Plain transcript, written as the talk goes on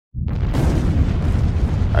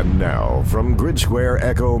And now, from Grid Square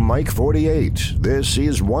Echo Mike 48, this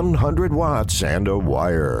is 100 Watts and a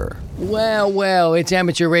Wire. Well, it's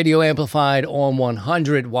amateur radio amplified on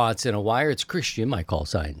 100 watts and a wire. It's Christian, my call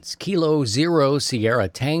signs. Kilo Zero Sierra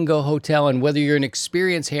Tango Hotel. And whether you're an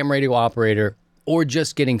experienced ham radio operator or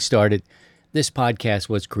just getting started, this podcast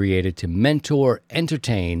was created to mentor,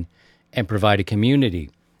 entertain, and provide a community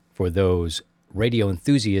for those radio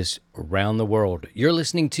enthusiasts around the world. You're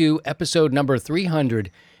listening to episode number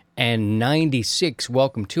 396.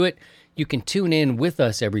 Welcome to it. You can tune in with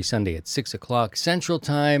us every Sunday at 6 o'clock Central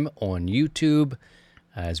Time on YouTube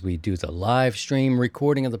as we do the live stream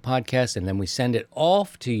recording of the podcast, and then we send it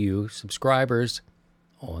off to you, subscribers,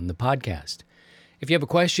 on the podcast. If you have a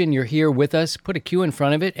question, you're here with us, put a Q in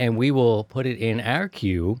front of it, and we will put it in our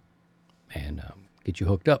queue and get you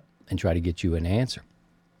hooked up and try to get you an answer.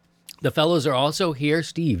 The fellows are also here,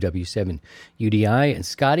 Steve, W7UDI, and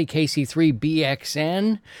Scotty,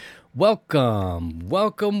 KC3BXN. Welcome.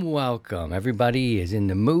 Everybody is in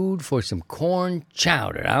the mood for some corn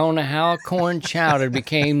chowder. I don't know how corn chowder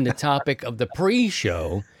became the topic of the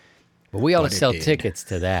pre-show, but we ought to sell tickets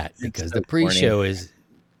to that because the pre-show is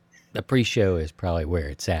probably where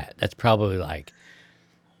it's at. That's probably like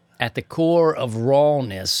at the core of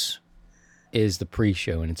rawness is the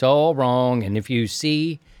pre-show, and it's all wrong. And if you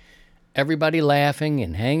see everybody laughing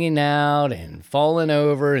and hanging out and falling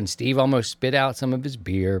over, and Steve almost spit out some of his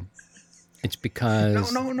beer, it's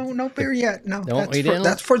because... No beer yet. No,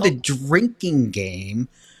 that's for the drinking game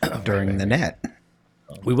during the net.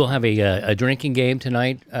 We will have a drinking game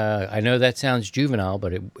tonight. I know that sounds juvenile,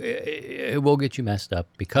 but it will get you messed up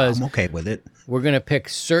because... I'm okay with it. We're going to pick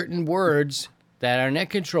certain words that our net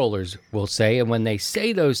controllers will say, and when they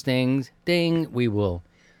say those things, ding, we will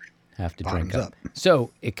have to drink up. So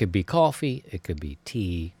it could be coffee, it could be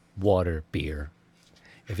tea, water, beer.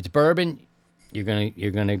 If it's bourbon, you're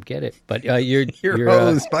gonna get it. But you're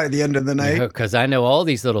hosed by the end of the night. Because I know all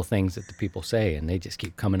these little things that the people say, and they just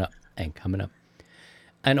keep coming up and coming up.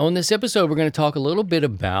 And on this episode, we're going to talk a little bit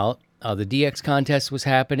about the DX contest was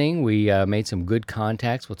happening. We made some good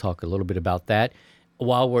contacts. We'll talk a little bit about that.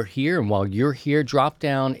 While we're here and while you're here, drop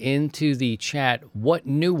down into the chat. What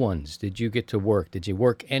new ones did you get to work? Did you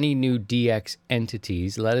work any new DX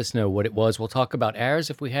entities? Let us know what it was. We'll talk about ours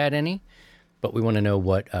if we had any, but we want to know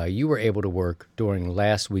what you were able to work during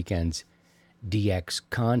last weekend's DX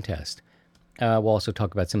contest. We'll also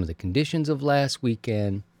talk about some of the conditions of last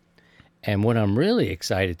weekend. And what I'm really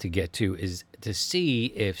excited to get to is to see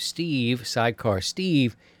if Steve, Sidecar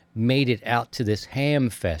Steve, made it out to this ham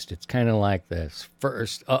fest. It's kind of like this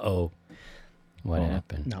first. What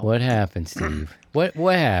happened? No. What happened, Steve? What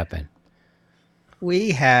happened?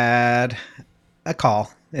 We had a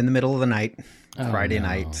call in the middle of the night, Friday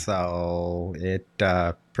night. So it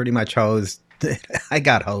pretty much hosed. I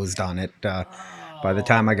got hosed on it by the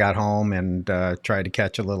time I got home and tried to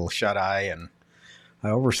catch a little shut eye, and I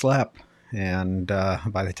overslept. And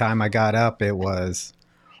by the time I got up, it was,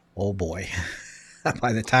 oh boy.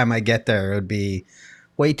 By the time I get there, it would be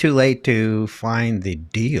way too late to find the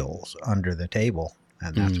deals under the table.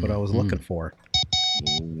 And that's what I was looking for.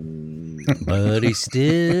 But he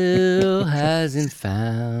still hasn't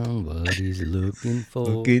found what he's looking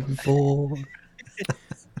for.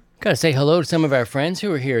 Gotta say hello to some of our friends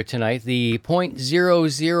who are here tonight. The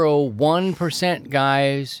 0.001%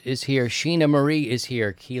 guys is here. Sheena Marie is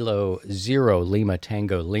here. Kilo Zero Lima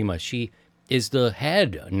Tango Lima. She is the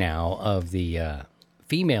head now of the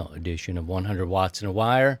female edition of 100 Watts and a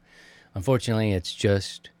Wire. Unfortunately, it's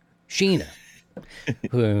just Sheena,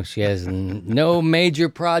 who she has no major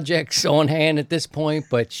projects on hand at this point,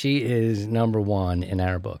 but she is number one in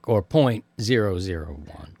our book, or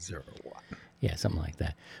 0.001. Yeah, something like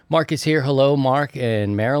that. Mark is here. Hello, Mark.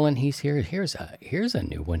 And Marilyn, he's here. Here's a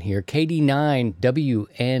new one here.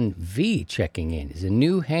 KD9WNV checking in. Is a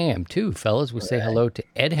new ham, too, fellas. We'll say hello to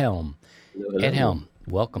Ed Helm. Ed Helm,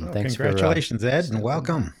 welcome. Thanks. Congratulations, Ed, and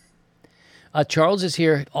welcome. Charles is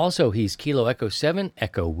here. Also, he's Kilo Echo 7,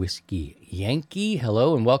 Echo Whiskey Yankee.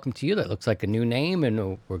 Hello, and welcome to you. That looks like a new name,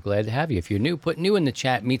 and we're glad to have you. If you're new, put new in the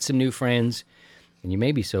chat. Meet some new friends. And you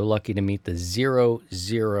may be so lucky to meet the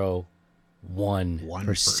 001%.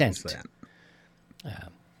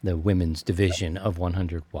 The women's division of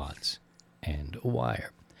 100 Watts and a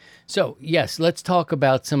Wire. So, yes, let's talk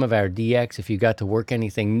about some of our DX. If you got to work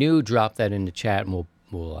anything new, drop that in the chat, and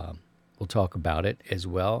we'll talk about it as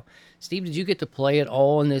well. Steve, did you get to play it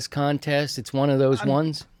all in this contest? It's one of those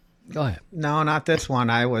ones? Go ahead. No, not this one.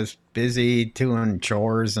 I was busy doing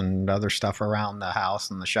chores and other stuff around the house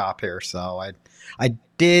and the shop here. So I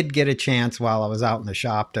did get a chance while I was out in the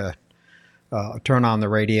shop to turn on the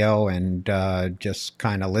radio and just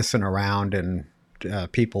kind of listen around and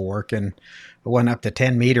people working. I went up to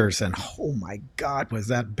 10 meters and oh my God, was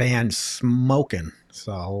that band smoking.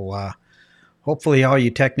 So hopefully all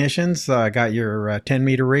you technicians got your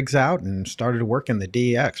 10-meter rigs out and started working the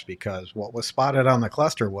DX, because what was spotted on the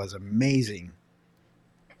cluster was amazing.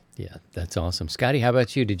 Yeah, that's awesome. Scotty, how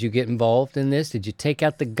about you? Did you get involved in this? Did you take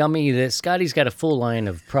out the gummy? Scotty's got a full line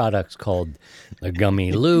of products called the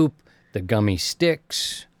Gummy Loop, the Gummy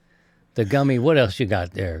Sticks, the Gummy. What else you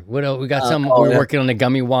got there? What else? We got some. We're working on the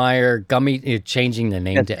Gummy Wire. Gummy, changing the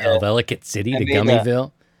name to Ellicott City to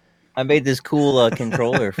Gummyville. I made this cool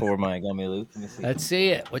controller for my Gummy Loop. Let's see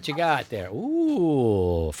it. What you got there?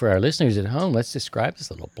 Ooh, for our listeners at home, let's describe this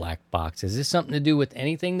little black box. Is this something to do with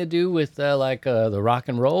anything to do with the rock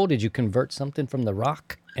and roll? Did you convert something from the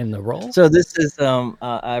rock and the roll? So this is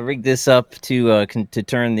I rigged this up to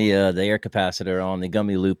turn the air capacitor on the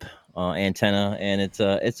Gummy Loop antenna, and it's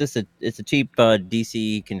a cheap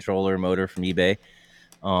DC controller motor from eBay,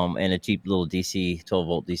 and a cheap little DC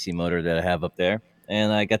 12-volt DC motor that I have up there.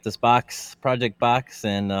 And I got this project box,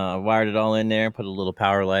 and wired it all in there. Put a little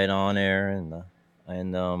power light on there, and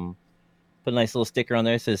put a nice little sticker on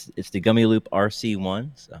there. It says it's the Gummy Loop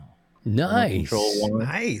RC1. So nice, control one.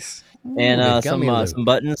 Nice. And some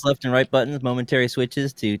buttons, left and right buttons, momentary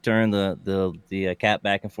switches to turn the cap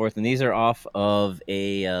back and forth. And these are off of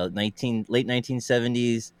a late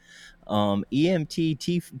 1970s EMT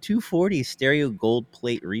T240 stereo gold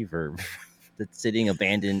plate reverb. That's sitting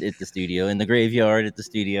abandoned at the studio, in the graveyard at the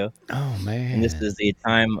studio. Oh man! And this is the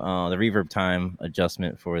reverb time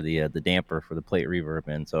adjustment for the damper for the plate reverb.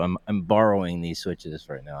 And so I'm borrowing these switches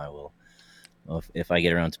right now. I will, if I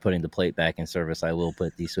get around to putting the plate back in service, I will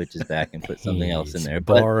put these switches back and put something else in there.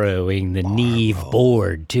 Borrowing the Neve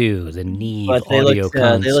board too, the Neve audio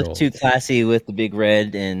console. They look too classy with the big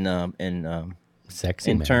red and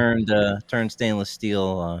sexy, and turned stainless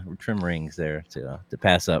steel trim rings there to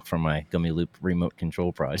pass up for my Gummy Loop remote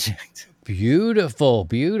control project. Beautiful,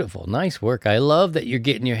 beautiful, nice work. I love that you're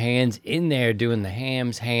getting your hands in there doing the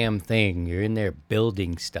ham thing. You're in there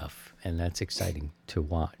building stuff, and that's exciting to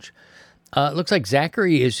watch. Looks like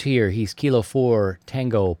Zachary is here. He's Kilo 4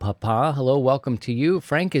 Tango Papa. Hello, welcome to you.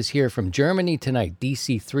 Frank is here from Germany tonight.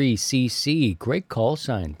 DC3CC, great call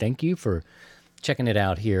sign. Thank you for checking it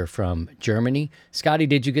out here from Germany. Scotty,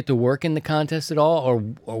 did you get to work in the contest at all,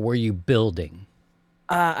 or were you building?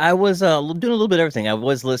 I was doing a little bit of everything. I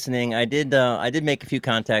was listening. I did make a few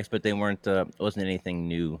contacts, but they weren't. Wasn't anything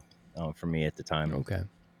new for me at the time. Okay.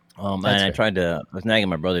 And I was nagging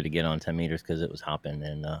my brother to get on 10 meters because it was hopping,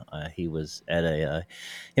 and he was at him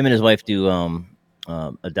and his wife do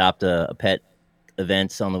adopt a pet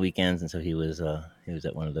events on the weekends, and so he was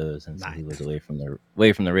at one of those, and so he was away from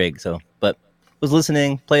the rig. So, but was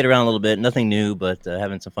listening, played around a little bit, nothing new, but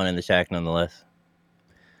having some fun in the shack nonetheless.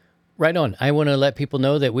 Right on. I want to let people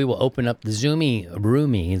know that we will open up the Zoomy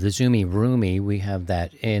Roomy. We have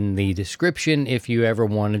that in the description. If you ever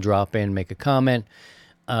want to drop in, make a comment,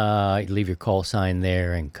 leave your call sign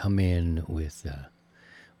there and come in with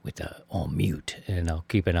on mute, and I'll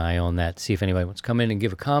keep an eye on that, see if anybody wants to come in and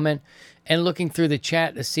give a comment. And looking through the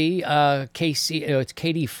chat to see, it's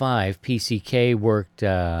KD5 PCK worked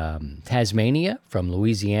Tasmania from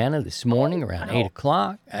Louisiana this morning around 8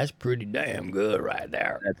 o'clock. That's pretty damn good right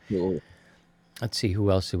there. That's cool. Let's see,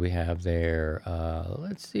 who else do we have there?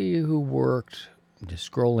 Let's see who worked. I'm just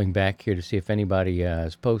scrolling back here to see if anybody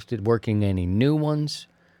has posted working any new ones.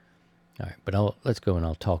 All right, but let's go and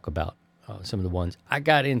I'll talk about some of the ones. I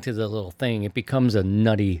got into the little thing. It becomes a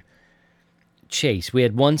nutty chase. We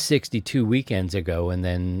had 162 weekends ago, and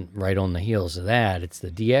then right on the heels of that, it's the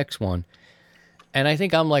DX one. And I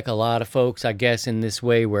think I'm like a lot of folks, I guess, in this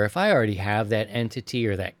way, where if I already have that entity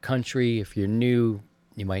or that country, if you're new,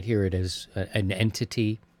 you might hear it as an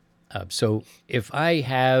entity. So if I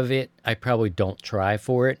have it, I probably don't try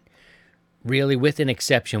for it, really, with an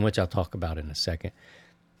exception, which I'll talk about in a second.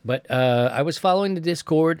 But I was following the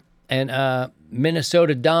Discord, and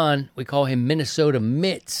Minnesota Don, we call him Minnesota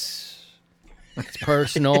Mitts. It's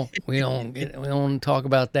personal. we don't talk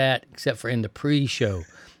about that except for in the pre-show.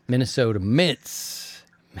 Minnesota Mitts.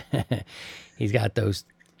 He's got those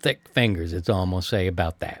thick fingers. It's all I'm gonna say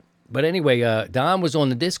about that. But anyway, Don was on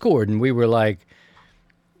the Discord, and we were like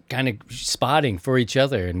kind of spotting for each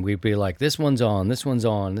other, and we'd be like, this one's on, this one's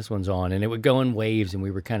on, this one's on, and it would go in waves, and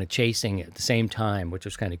we were kind of chasing at the same time, which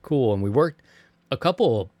was kind of cool. And we worked a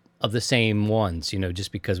couple of the same ones,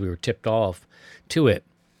 just because we were tipped off to it.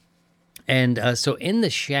 And so in the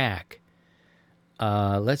shack,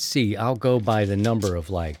 let's see, I'll go by the number of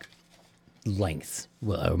length,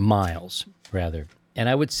 or miles rather. And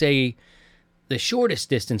I would say the shortest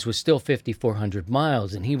distance was still 5,400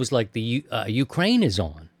 miles. And he was like, the Ukraine is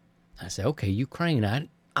on. I said, okay, Ukraine.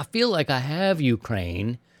 I feel like I have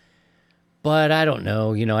Ukraine, but I don't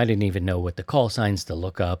know. You know, I didn't even know what the call signs to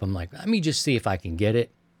look up. I'm like, let me just see if I can get it.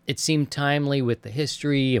 It seemed timely with the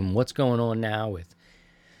history and what's going on now with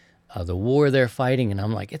the war they're fighting. And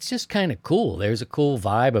I'm like, it's just kind of cool. There's a cool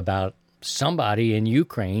vibe about somebody in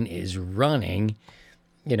Ukraine is running,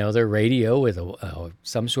 you know, their radio with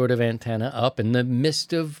some sort of antenna up in the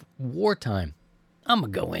midst of wartime. I'm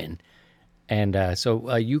going to go in. And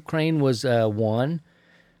so Ukraine was one.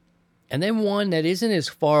 And then one that isn't as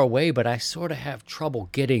far away, but I sort of have trouble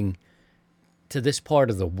getting to this part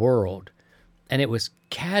of the world. And it was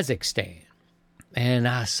Kazakhstan. And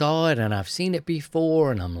I saw it and I've seen it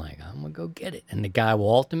before. And I'm like, I'm going to go get it. And the guy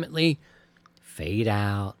will ultimately fade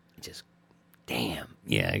out. Just, damn.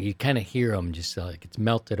 Yeah, you kind of hear him just like it's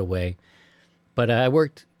melted away. But I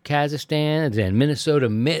worked Kazakhstan, and Minnesota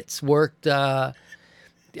Mitts worked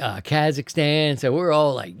Kazakhstan. So we're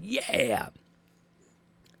all like, yeah.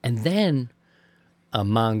 And then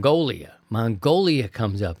Mongolia. Mongolia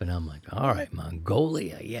comes up, and I'm like, all right,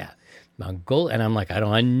 Mongolia, yeah. Mongolia. And I'm like,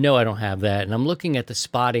 I know I don't have that. And I'm looking at the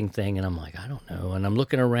spotting thing, and I'm like, I don't know. And I'm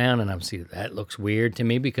looking around, and I'm seeing that looks weird to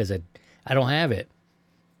me because I don't have it.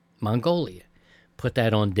 Mongolia. Put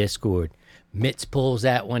that on Discord. Mitz pulls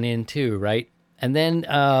that one in too, right? And then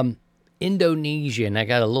Indonesia, and I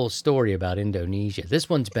got a little story about Indonesia. This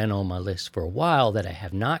one's been on my list for a while that I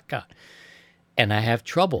have not got. And I have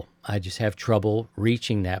trouble. I just have trouble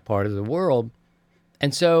reaching that part of the world.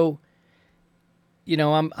 And so, you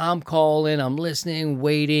know, I'm calling, I'm listening,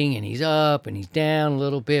 waiting, and he's up and he's down a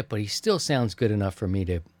little bit, but he still sounds good enough for me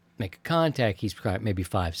to make a contact. He's maybe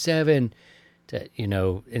 5'7", to, you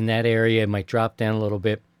know, in that area. It might drop down a little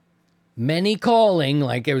bit. Many calling,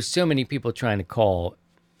 like there was so many people trying to call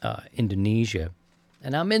Indonesia,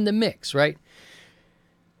 and I'm in the mix, right?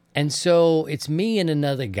 And so it's me and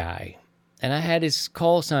another guy, and I had his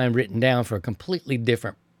call sign written down for a completely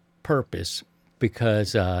different purpose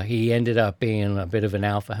because he ended up being a bit of an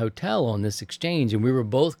alpha hotel on this exchange, and we were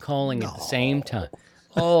both calling at the same time.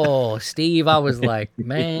 Oh, Steve, I was like,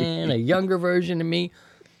 man, a younger version of me.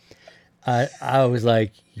 I was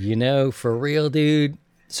like, you know, for real, dude.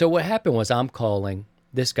 So what happened was I'm calling,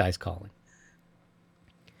 this guy's calling.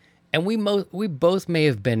 And we both may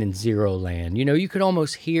have been in zero land. You know, you could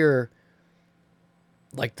almost hear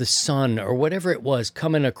like the sun or whatever it was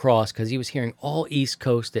coming across because he was hearing all East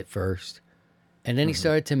Coast at first. And then he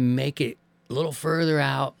started to make it a little further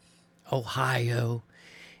out, Ohio.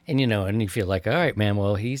 And, you know, and you feel like, all right, man,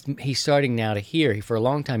 well, he's starting now to hear. For a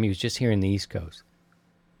long time, he was just hearing the East Coast.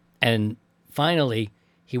 And finally,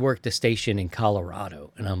 he worked a station in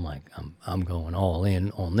Colorado. And I'm like, I'm going all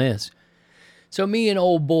in on this. So me and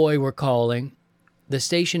old boy were calling. The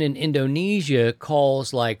station in Indonesia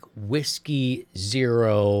calls like Whiskey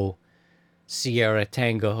Zero Sierra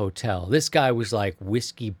Tango Hotel. This guy was like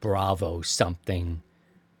Whiskey Bravo something,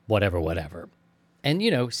 whatever. And, you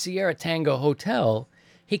know, Sierra Tango Hotel,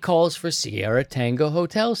 he calls for Sierra Tango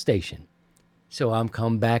Hotel Station. So I'm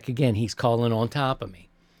come back again. He's calling on top of me.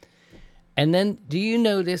 And then, do you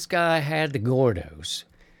know this guy had the Gordos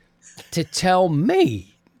to tell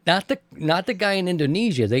me, not the guy in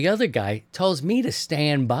Indonesia, the other guy tells me to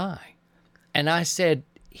stand by. And I said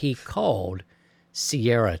he called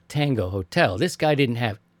Sierra Tango Hotel. This guy didn't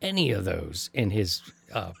have any of those in his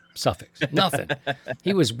suffix. Nothing.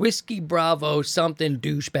 He was Whiskey Bravo something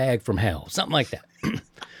douchebag from hell. Something like that.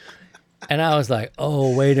 And I was like,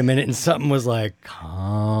 oh, wait a minute. And something was like,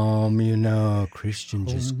 calm, you know, Christian,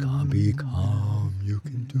 just be calm. You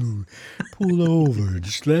can do it. Pull over.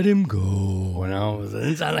 Just let him go. And I was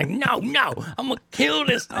inside like, no, I'm going to kill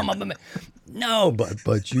this. No,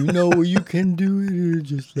 but you know you can do it.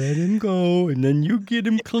 Just let him go. And then you get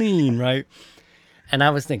him clean, right? And I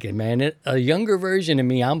was thinking, man, a younger version of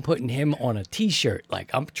me, I'm putting him on a T-shirt. Like,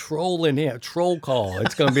 I'm trolling him, troll call.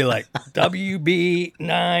 It's going to be like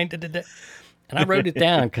WB9. And I wrote it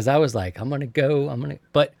down because I was like,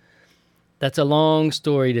 But that's a long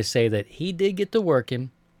story to say that he did get to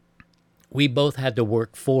working. We both had to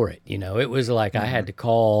work for it. You know, it was like I had to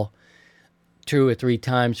call 2 or 3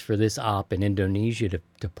 times for this op in Indonesia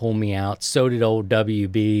to pull me out. So did old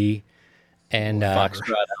WB. And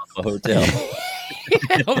Foxtrot Alpha Hotel.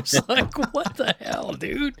 I was like, what the hell,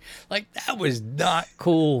 dude? Like, that was not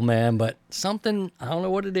cool, man. But something, I don't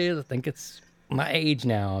know what it is. I think it's my age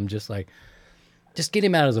now. I'm just like, just get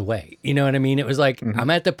him out of the way. You know what I mean? It was like, I'm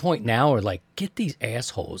at the point now where, like, get these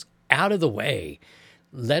assholes out of the way.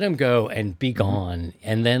 Let them go and be gone.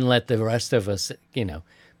 And then let the rest of us, you know,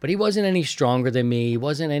 But he wasn't any stronger than me. He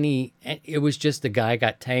wasn't any. It was just the guy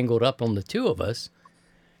got tangled up on the two of us.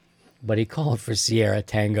 But he called for Sierra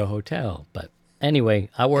Tango Hotel. But anyway,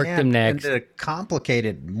 I worked him next. And to complicate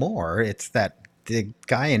it more, it's that the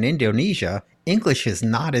guy in Indonesia, English is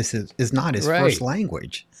not his first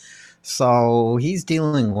language. So he's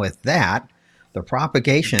dealing with that, the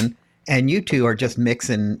propagation, and you two are just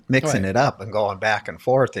mixing it up and going back and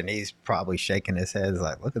forth. And he's probably shaking his head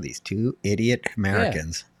like, look at these two idiot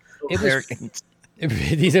Americans. These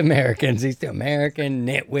Americans, these American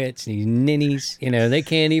nitwits, these ninnies, they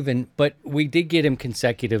can't even, but we did get him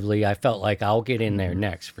consecutively. I felt like I'll get in there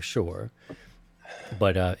next for sure.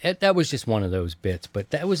 But that was just one of those bits.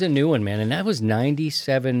 But that was a new one, man. And that was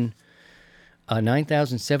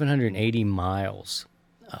 9,780 miles.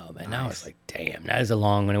 And nice. I was like, damn, that is a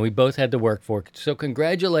long one. And we both had to work for it. So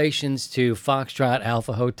congratulations to Foxtrot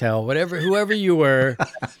Alpha Hotel, whoever you were.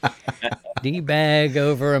 D-bag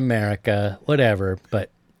over America, whatever. But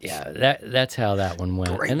yeah, that's how that one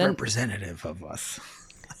went. Great representative of us.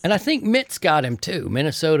 And I think Mitts got him too.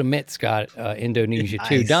 Minnesota Mitts got Indonesia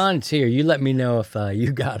too. Don's here. You let me know if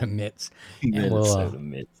you got a Mitts. Minnesota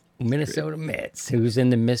Mitts, who's in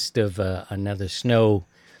the midst of another snow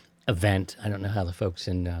event. I don't know how the folks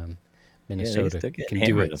in Minnesota can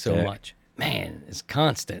do it so much. Man, it's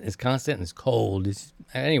constant. It's constant and it's cold.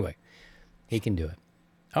 Anyway, he can do it.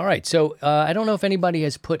 All right, so I don't know if anybody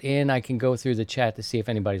has put in. I can go through the chat to see if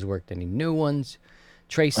anybody's worked any new ones.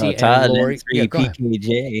 Tracy Todd and Lori. Yeah,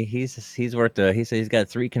 PKJ. He's worked. He said he's got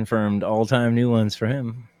 3 confirmed all-time new ones for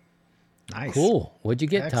him. Nice, cool. What'd you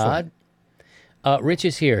get, Excellent. Todd? Rich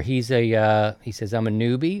is here. He says I'm a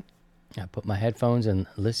newbie. I put my headphones and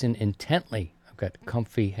listen intently. I've got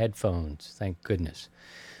comfy headphones. Thank goodness.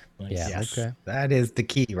 Nice. Yeah. Yes, Okay. that is the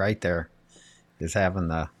key right there. Is having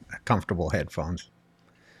the comfortable headphones.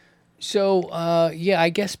 So, I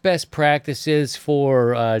guess best practices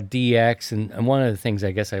for DX, and one of the things I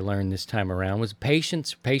guess I learned this time around was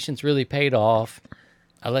patience. Patience really paid off.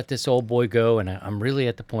 I let this old boy go, and I'm really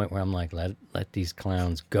at the point where I'm like, let these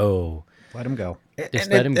clowns go. Let him go. Let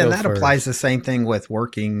him go and that first. applies the same thing with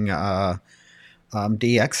working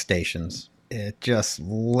DX stations. It just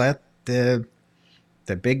let the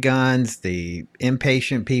big guns, the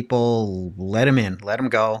impatient people, let them in, let them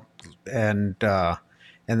go, and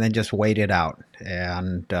then just wait it out,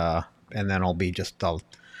 and then it'll be just a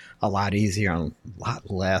lot easier and a lot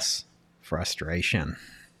less frustration.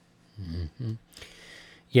 Mm-hmm.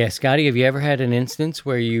 Yeah, Scotty, have you ever had an instance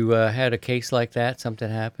where you had a case like that, something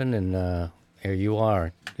happened, and here you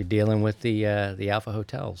are, you're dealing with the Alpha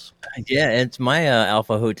Hotels? Yeah, it's my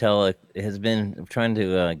Alpha Hotel. It has been trying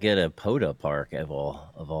to get a POTA park of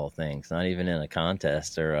all things, not even in a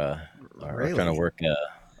contest or Really? trying to work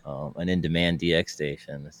an in-demand DX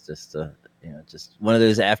station. It's just just one of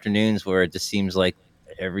those afternoons where it just seems like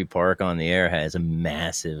every park on the air has a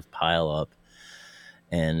massive pile up,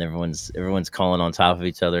 and everyone's calling on top of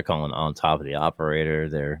each other, calling on top of the operator.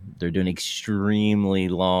 They're doing extremely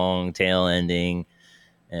long tail ending,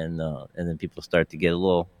 and then people start to get a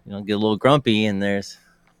little grumpy, and there's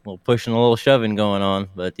a little pushing, a little shoving going on.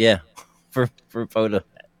 But yeah, for POTA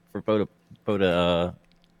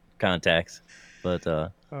contacts,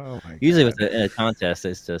 but usually with a contest,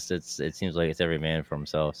 it seems like it's every man for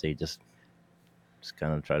himself. So you just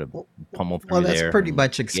kind of try to pummel through there. Well, that's pretty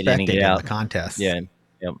much expected in the contest. Yeah,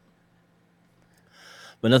 yep.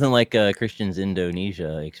 But nothing like Christian's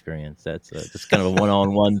Indonesia experience. That's kind of a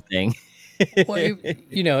one-on-one thing. Well,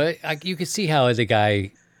 you could see how the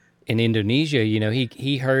guy in Indonesia,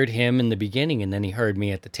 he heard him in the beginning, and then he heard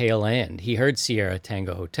me at the tail end. He heard Sierra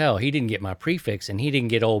Tango Hotel. He didn't get my prefix, and he didn't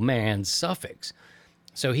get old man's suffix.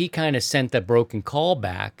 So he kind of sent the broken call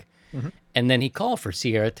back, and then he called for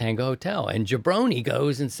Sierra Tango Hotel. And Jabroni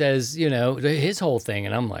goes and says, his whole thing.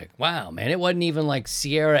 And I'm like, wow, man, it wasn't even like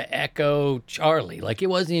Sierra Echo Charlie. Like, it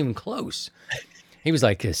wasn't even close. He was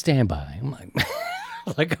like, stand by. I'm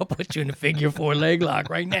like, I'll put you in a figure 4 leg lock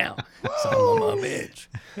right now. Son of a bitch.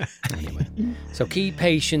 Anyway, so keep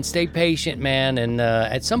patient, stay patient, man. And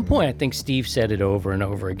at some point, I think Steve said it over and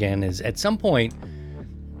over again, is at some point,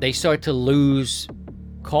 they start to lose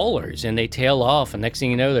callers and they tail off, and next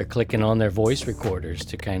thing you know, they're clicking on their voice recorders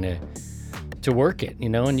to work it,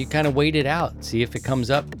 and you kind of wait it out, see if it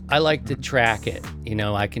comes up. I like to track it.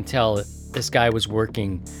 I can tell this guy was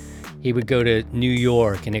working. He would go to New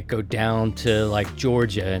York and it'd go down to like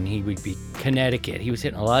Georgia, and he would be Connecticut. He was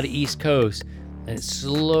hitting a lot of East Coast, and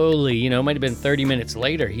slowly, it might have been 30 minutes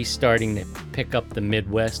later, he's starting to pick up the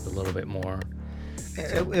Midwest a little bit more.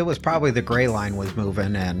 It was probably the gray line was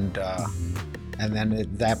moving, and And then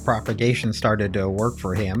that propagation started to work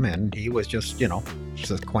for him, and he was just,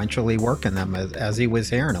 sequentially working them as he was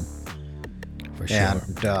hearing them. For sure.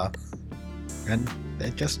 And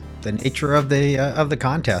it just the nature of the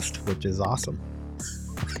contest, which is awesome.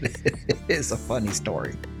 It's a funny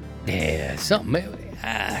story. Yeah,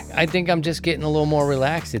 I think I'm just getting a little more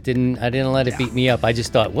relaxed. I didn't let it beat me up. I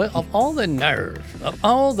just thought, well, of all the nerve,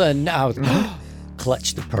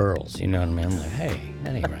 clutch the pearls. You know what I mean? I'm like, hey,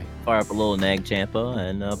 that ain't right. Fire up a little Nag Champa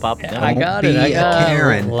and pop it down. I got it.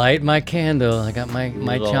 Karen. Light my candle. I got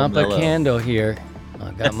my Champa candle here.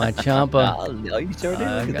 I got my Champa. Oh, you sure do.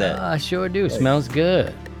 Look at that. I sure do. Smells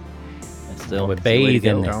good. Still, I would bathe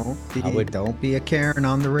in there. Don't be a Karen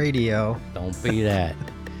on the radio. Don't be that.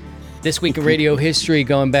 This week in radio history,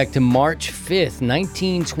 going back to March 5th,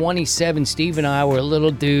 1927, Steve and I were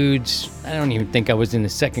little dudes. I don't even think I was in the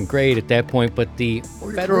second grade at that point, but the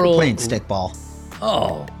federal... We're playing stickball.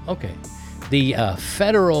 Oh, okay. The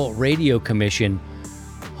Federal Radio Commission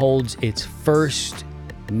holds its first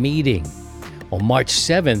meeting on March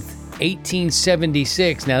 7th,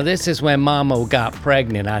 1876. Now, this is when Mama got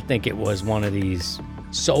pregnant. I think it was one of these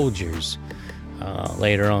soldiers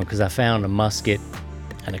later on, because I found a musket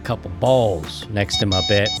and a couple balls next to my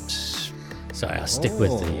bed. Sorry, I'll stick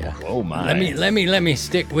with the... oh, my. Let me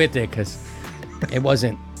stick with it, because it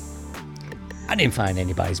wasn't... I didn't find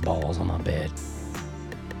anybody's balls on my bed.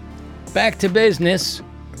 Back to business.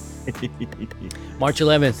 March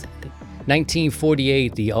 11th,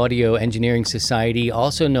 1948, the Audio Engineering Society,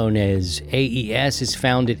 also known as AES, is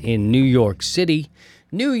founded in New York City.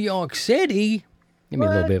 New York City? Give me a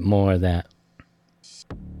little bit more of that.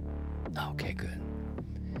 Okay, good.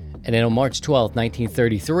 And then on March 12th,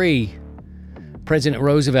 1933, President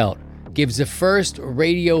Roosevelt gives the first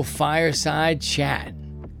radio fireside chat.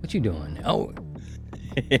 What you doing? Oh,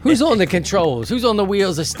 who's on the controls? Who's on the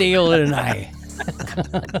wheels of steel tonight?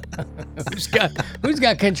 Who's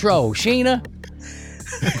got control? Sheena?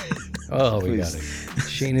 Oh, we got it.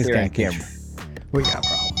 Sheena's got camera. We got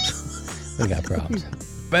problems. We got problems.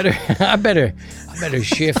 I better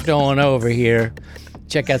shift on over here.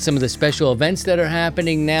 Check out some of the special events that are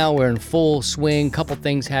happening now. We're in full swing. Couple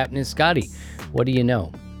things happening. Scotty, what do you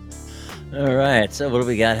know? All right, so what do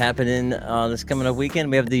we got happening this coming up weekend?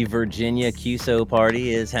 We have the Virginia QSO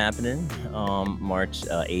party is happening March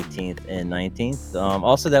 18th and 19th.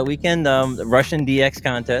 Also that weekend, the Russian DX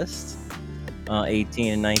contest,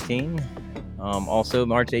 18 and 19. Also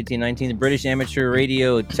March 18 and 19, the British Amateur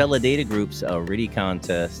Radio Teledata Group's RIDI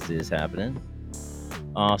contest is happening.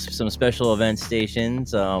 Some special event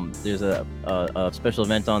stations. There's a special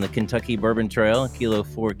event on the Kentucky Bourbon Trail, Kilo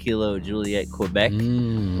 4 Kilo Juliet, Quebec.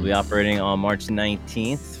 We'll be operating on March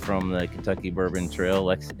 19th from the Kentucky Bourbon Trail,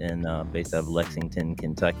 based out of Lexington,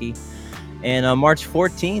 Kentucky. And March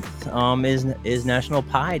 14th is National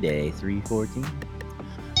Pie Day, 3/14.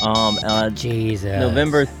 Jesus.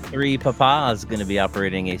 November 3, Papa is going to be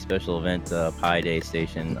operating a special event Pie Day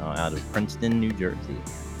station out of Princeton, New Jersey.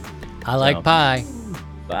 I like pie.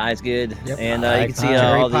 Pie's good. Yep. And I you like can see pie.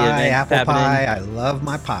 all the Pie, events apple happening. pie. I love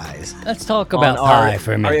my pies. Let's talk about on pie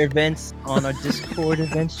for a our minute. events on our Discord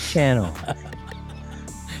events channel.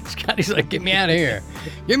 Scotty's like, get me out of here.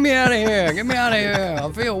 Get me out of here. Get me out of here. I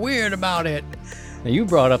feel weird about it. Now, you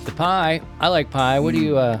brought up the pie. I like pie. What do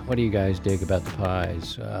you guys dig about the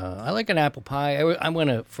pies? I like an apple pie. I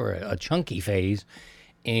went for a chunky phase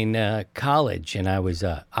in college, and I was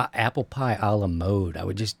apple pie a la mode. I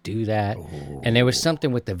would just do that. Ooh. And there was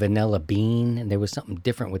something with the vanilla bean, and there was something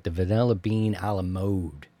different with the vanilla bean a la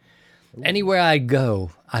mode. Ooh. Anywhere I'd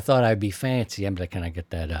go, I thought I'd be fancy. I'm like, can I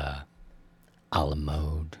get that a la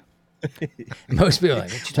mode? Most people are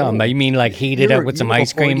like, what you talking about? You mean like heated up with some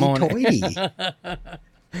ice cream on it?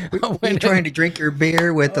 You trying to drink your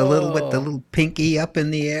beer with the little pinky up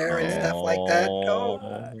in the air and stuff like that?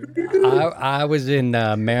 I was in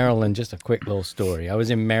Maryland. Just a quick little story. I was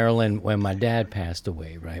in Maryland when my dad passed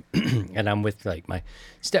away, right? And I'm with like my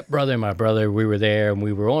stepbrother and my brother. We were there and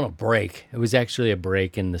we were on a break. It was actually a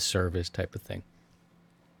break in the service type of thing.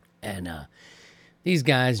 And these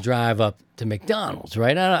guys drive up to McDonald's,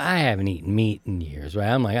 right? I haven't eaten meat in years, right?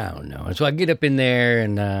 I'm like, I don't know. And so I get up in there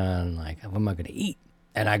and I'm like, what am I going to eat?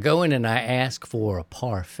 And I go in and I ask for a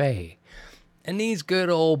parfait. And these good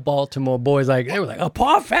old Baltimore boys, they were like, a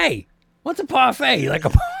parfait? What's a parfait? Like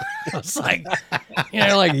it's like,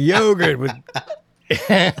 like yogurt with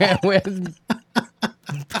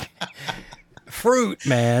fruit,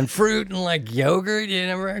 man. Fruit and like yogurt,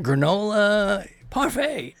 granola,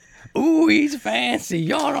 parfait. Ooh, he's fancy.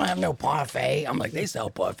 Y'all don't have no parfait. I'm like, they sell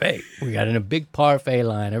parfait. We got in a big parfait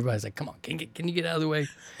line. Everybody's like, come on, can you get out of the way?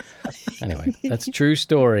 Anyway, that's a true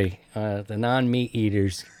story. The non-meat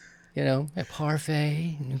eaters, a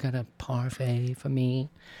parfait. You got a parfait for me?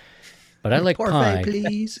 But I like Parfait, pie.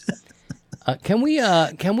 please. Can we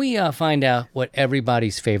find out what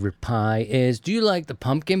everybody's favorite pie is? Do you like the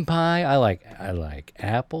pumpkin pie? I like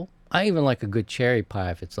apple. I even like a good cherry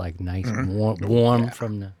pie if it's like nice warm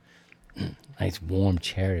from the nice warm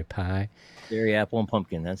cherry pie. Cherry, apple, and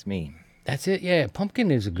pumpkin. That's me. That's it. Yeah,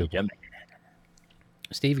 pumpkin is a good one. Yum.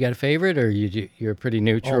 Steve, got a favorite, or you're a pretty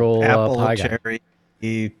neutral Apple, pie guy?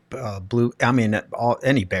 cherry, blue. I mean,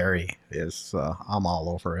 any berry is. I'm all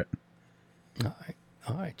over it.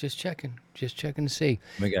 All right, just checking to see.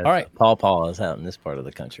 We got All right. pawpaws out in this part of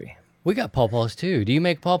the country. We got pawpaws too. Do you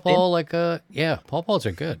make pawpaw yeah, pawpaws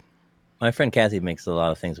are good. My friend Kathy makes a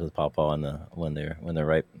lot of things with pawpaw when they're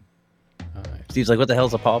ripe. All right. Steve's like, "What the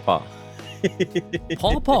hell's a pawpaw?"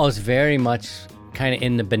 Pawpaw is very much kind of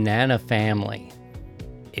in the banana family,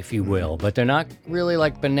 if you will, but they're not really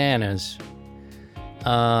like bananas.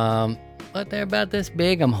 But they're about this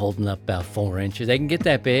big. I'm holding up about 4 inches. They can get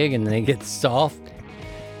that big and they get soft.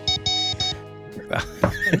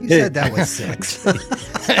 You said that was 6.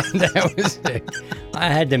 That was it. I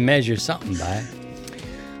had to measure something by it.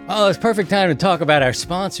 Oh, it's perfect time to talk about our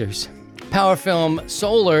sponsors. PowerFilm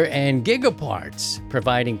Solar and Gigaparts,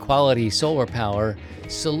 providing quality solar power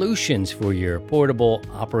solutions for your portable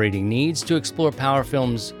operating needs. To explore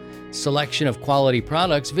PowerFilm's selection of quality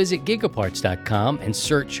products, visit gigaparts.com and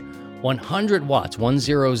search 100 watts,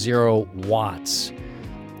 100 watts.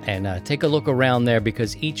 And take a look around there,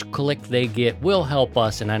 because each click they get will help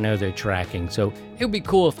us, and I know they're tracking. So it would be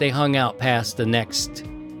cool if they hung out past the next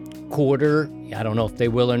quarter. I don't know if they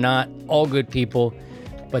will or not. All good people,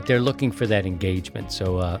 but they're looking for that engagement.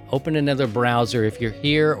 So open another browser if you're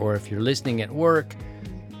here or if you're listening at work,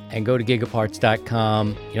 and go to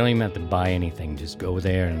gigaparts.com. You don't even have to buy anything. Just go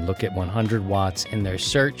there and look at 100 watts in their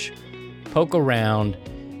search, poke around,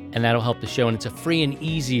 and that'll help the show. And it's a free and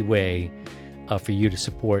easy way for you to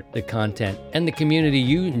support the content and the community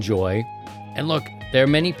you enjoy. And look, there are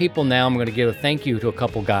many people now. I'm going to give a thank you to a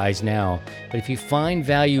couple guys now. But if you find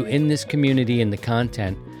value in this community and the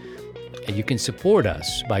content, you can support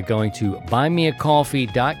us by going to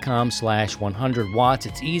buymeacoffee.com/100 watts.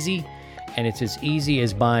 It's easy, and it's as easy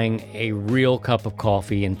as buying a real cup of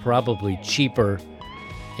coffee, and probably cheaper.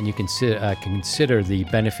 And you can consider the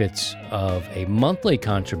benefits of a monthly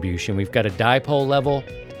contribution. We've got a dipole level.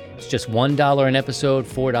 It's just $1 an episode,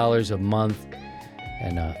 $4 a month.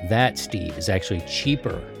 And that, Steve, is actually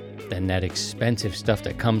cheaper than that expensive stuff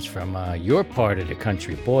that comes from your part of the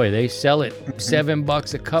country. Boy, they sell it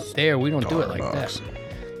 $7 a cup there. We don't do it like that.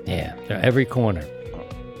 Yeah, they're every corner.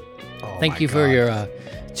 Oh, Thank you for your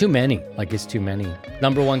too many. Like, it's too many.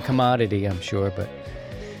 Number one commodity, I'm sure. But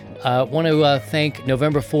want to thank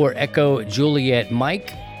November 4 Echo Juliet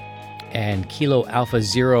Mike and Kilo Alpha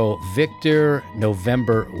Zero Victor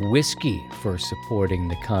November Whiskey for supporting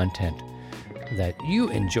the content that you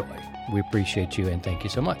enjoy. We appreciate you, and thank you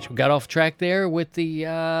so much. We got off track there with the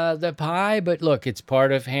pie, but look, it's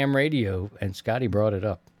part of ham radio, and Scotty brought it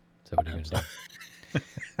up. So what are you going to do?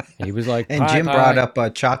 He was like, and Jim brought up a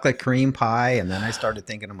chocolate cream pie, and then I started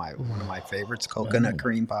thinking of one of my favorites, coconut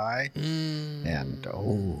cream pie. And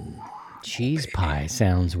cheese pie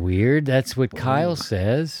sounds weird. That's what Kyle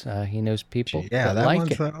says. He knows people that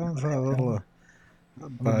like it. That one's a little. I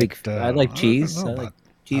like cheese. I like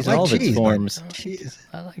cheese in all of its forms.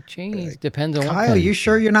 I like cheese. Depends on what Kyle, kind. you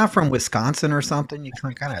sure you're not from Wisconsin or something? You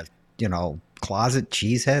kind of, closet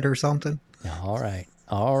cheesehead or something? All right.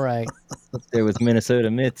 There with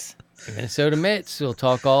Minnesota Mitts. Minnesota Mitts. We'll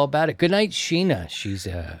talk all about it. Good night, Sheena. She's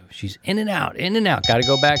in and out. Got to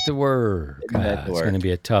go back to work. It's going to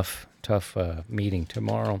be a tough meeting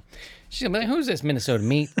tomorrow. She's gonna be like, "Who's this Minnesota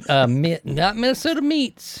meat? Not Minnesota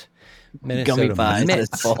Meats. Minnesota Gummy pies Mitts.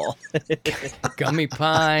 this fall. Gummy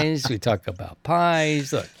pies. We talk about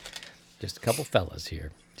pies. Look, just a couple fellas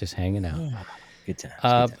here, just hanging out. Good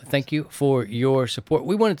times. Thank you for your support.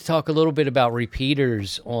 We wanted to talk a little bit about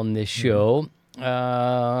repeaters on this show,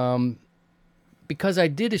 because I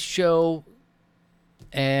did a show,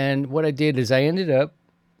 and what I did is I ended up,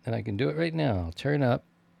 and I can do it right now. I'll turn up.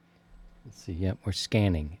 Let's see. Yep, we're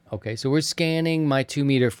scanning. Okay, so we're scanning my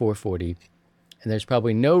 2-meter 440, and there's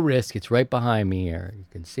probably no risk. It's right behind me here. You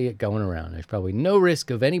can see it going around. There's probably no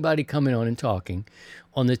risk of anybody coming on and talking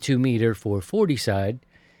on the 2-meter 440 side.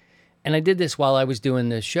 And I did this while I was doing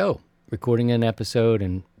this show, recording an episode,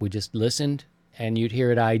 and we just listened, and you'd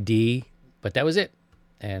hear it ID, but that was it.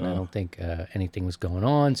 and I don't think anything was going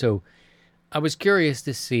on. So I was curious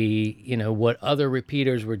to see, what other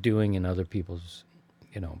repeaters were doing in other people's,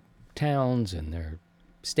 towns and their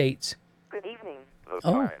states. Good evening. The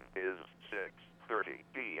Oh. time is 6:30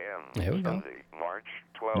 p.m. There we go. Sunday, March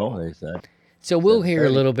 12th. Oh, there's that. So we'll hear a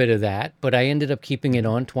 7:30. little bit of that, but I ended up keeping it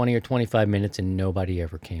on 20 or 25 minutes and nobody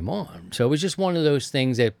ever came on. So it was just one of those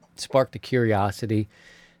things that sparked a curiosity.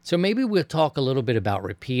 So maybe we'll talk a little bit about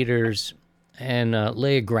repeaters and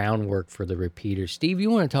lay a groundwork for the repeaters. Steve, you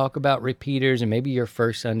want to talk about repeaters and maybe your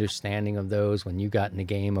first understanding of those when you got in the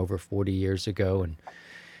game over 40 years ago,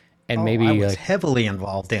 and maybe I was heavily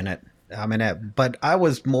involved in it. I mean, but I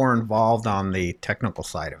was more involved on the technical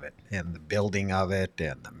side of it and the building of it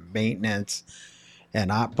and the maintenance.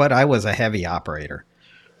 But I was a heavy operator,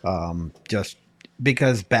 just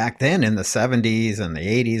because back then in the 70s and the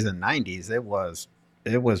 80s and 90s, it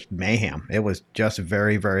was mayhem. It was just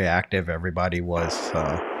very, very active. Everybody was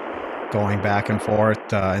going back and forth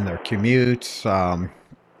in their commutes,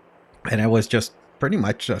 and it was just pretty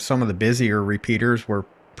much some of the busier repeaters were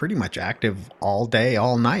pretty much active all day,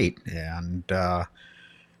 all night, and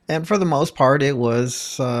for the most part, it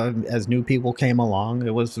was as new people came along,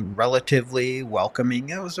 it was relatively welcoming.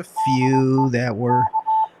 There was a few that were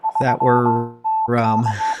yeah,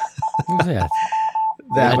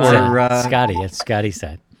 that that's, were Scotty. That's Scotty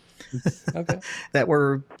said. Okay. that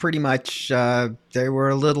were pretty much they were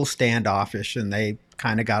a little standoffish and they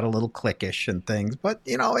kind of got a little cliquish and things. But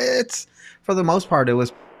it's for the most part it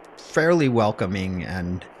was fairly welcoming,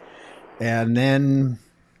 and then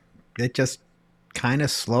it just kind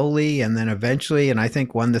of slowly and then eventually, and I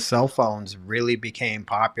think when the cell phones really became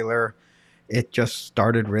popular, it just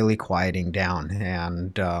started really quieting down,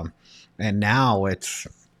 and now it's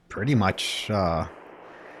pretty much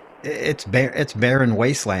it's barren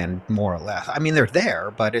wasteland, more or less. I mean, they're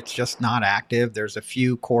there, but it's just not active. There's a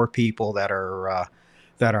few core people that are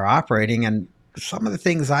operating, and some of the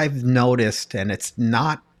things I've noticed, and it's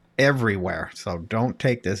not everywhere, so don't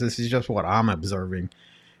take this. This is just what I'm observing,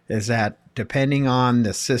 is that depending on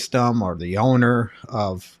the system or the owner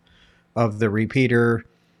of the repeater,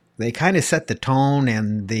 they kind of set the tone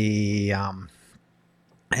and the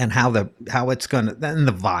and how it's gonna, then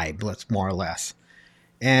the vibe, let's more or less.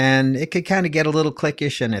 And it could kind of get a little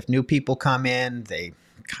cliquish, and if new people come in, they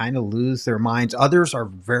kind of lose their minds. Others are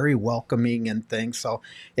very welcoming and things, so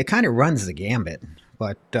it kind of runs the gambit.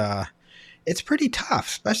 But it's pretty tough,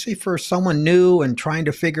 especially for someone new and trying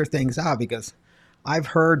to figure things out, because I've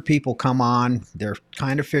heard people come on, they're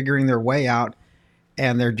kind of figuring their way out,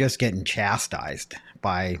 and they're just getting chastised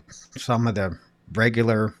by some of the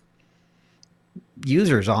regular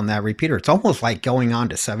users on that repeater. It's almost like going on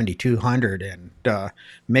to 7200 and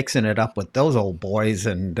mixing it up with those old boys,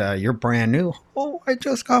 and you're brand new. Oh, I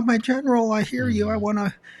just got my General. I hear you. I want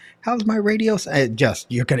to, how's my radio?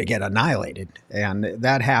 You're going to get annihilated. And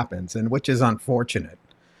that happens, and which is unfortunate.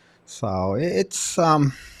 So it's,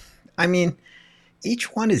 I mean,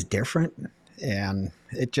 each one is different, and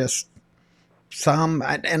it just,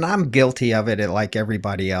 and I'm guilty of it like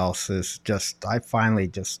everybody else, is just, I finally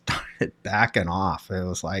just started backing off. It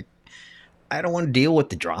was like, I don't want to deal with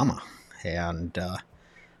the drama, and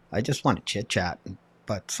I just want to chit chat.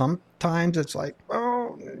 But sometimes it's like,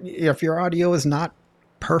 oh, if your audio is not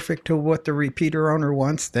perfect to what the repeater owner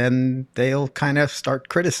wants, then they'll kind of start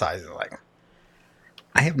criticizing, like,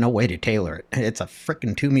 I have no way to tailor it. It's a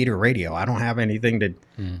freaking 2-meter radio. I don't have anything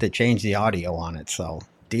to change the audio on it, so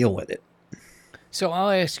deal with it. So I'll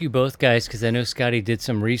ask you both guys, because I know Scotty did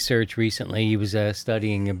some research recently. He was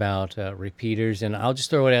studying about repeaters, and I'll just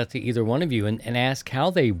throw it out to either one of you and ask how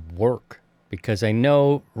they work, because I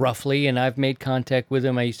know roughly, and I've made contact with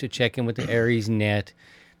them. I used to check in with the Aries Net,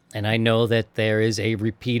 and I know that there is a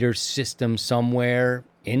repeater system somewhere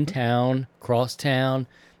in town, cross town,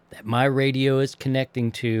 that my radio is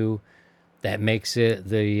connecting to, that makes it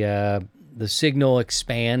the signal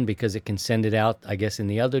expand, because it can send it out, I guess, in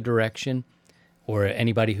the other direction, or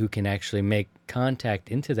anybody who can actually make contact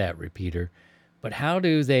into that repeater. But how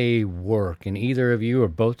do they work? And either of you or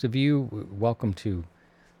both of you, welcome to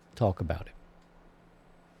talk about it.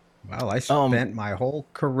 Well, I spent my whole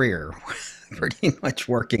career pretty much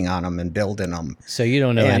working on them and building them. So you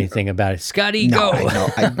don't know anything about it. Scotty, no, go!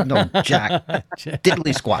 I know jack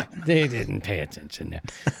diddly squat. They didn't pay attention there.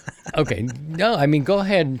 Okay, no, I mean, go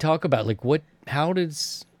ahead and talk about, like, how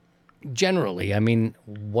does, generally, I mean,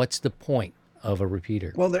 what's the point of a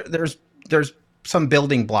repeater? Well, there's some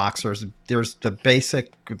building blocks. There's the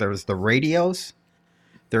basic, there's the radios,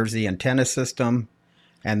 there's the antenna system,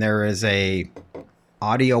 and there is a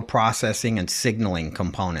audio processing and signaling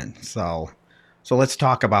component. So let's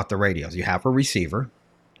talk about the radios. You have a receiver,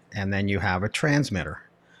 and then you have a transmitter.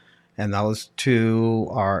 And those two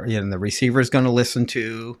are, the receiver is going to listen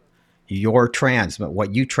to your transmit,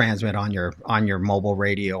 what you transmit on your mobile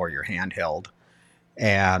radio or your handheld,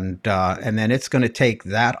 and then it's going to take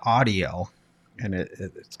that audio, and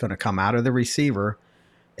it's going to come out of the receiver,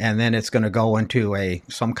 and then it's going to go into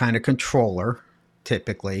some kind of controller,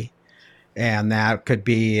 typically, and that could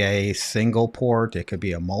be a single port, it could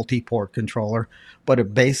be a multi-port controller, but a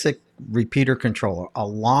basic repeater controller.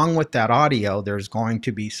 Along with that audio, there's going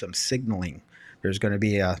to be some signaling. There's going to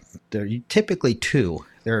be typically two.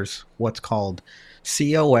 There's what's called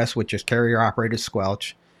COS, which is carrier operated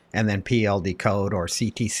squelch, and then PL decode or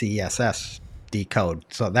CTCSS decode.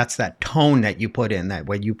 So that's that tone that you put in, that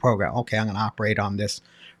when you program, okay, I'm going to operate on this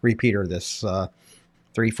repeater, this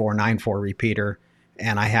 3494 repeater,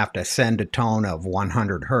 and I have to send a tone of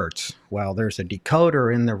 100 hertz. Well, there's a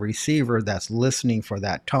decoder in the receiver that's listening for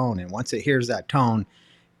that tone, and once it hears that tone,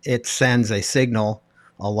 it sends a signal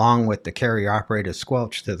along with the carrier operated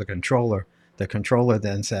squelch to the controller. The controller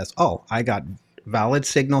then says, oh, I got valid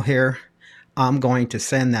signal here. I'm going to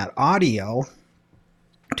send that audio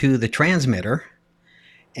to the transmitter,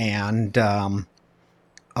 and along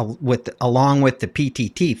with the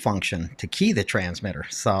PTT function to key the transmitter.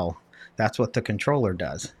 So that's what the controller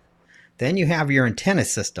does. Then you have your antenna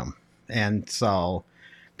system, and so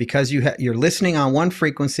because you're listening on one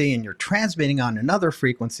frequency and you're transmitting on another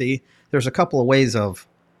frequency, there's a couple of ways of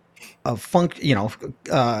accomplishing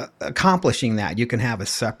that. You can have a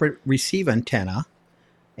separate receive antenna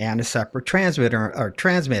and a separate transmitter or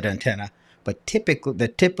transmit antenna, but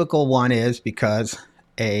the typical one is, because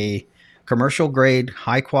a commercial grade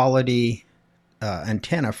high quality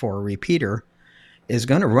antenna for a repeater is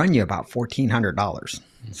going to run you about $1,400.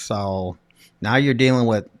 So now you're dealing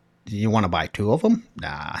with, do you want to buy two of them?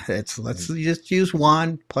 Nah, let's just use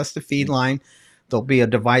one plus the feed line. There'll be a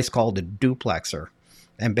device called a duplexer.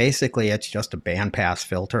 And basically it's just a bandpass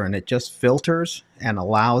filter, and it just filters and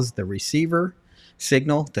allows the receiver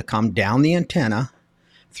signal to come down the antenna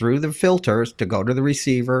through the filters to go to the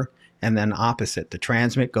receiver, and then opposite. The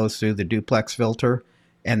transmit goes through the duplex filter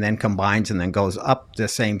and then combines and then goes up the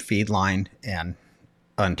same feed line and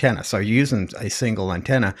antenna. So you're using a single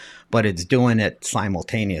antenna, but it's doing it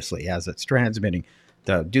simultaneously as it's transmitting.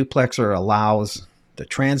 The duplexer allows the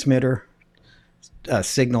transmitter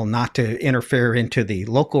signal not to interfere into the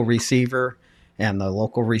local receiver, and the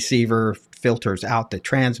local receiver filters out the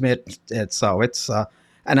transmit. And so it's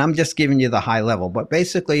and I'm just giving you the high level, but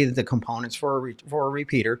basically the components for a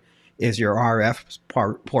repeater is your RF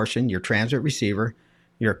portion, your transmit receiver,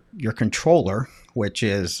 your controller, which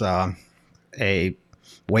is a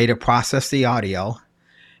way to process the audio,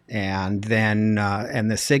 and then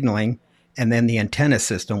and the signaling, and then the antenna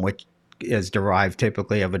system, which is derived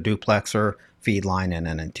typically of a duplexer, feed line, and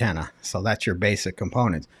an antenna. So that's your basic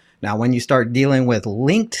components. Now, when you start dealing with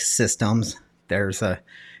linked systems, there's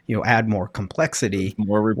you add more complexity.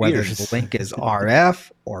 More repeaters. Whether the link is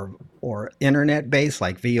RF or internet based,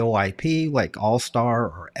 like VoIP, like All-Star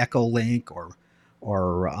or Echolink or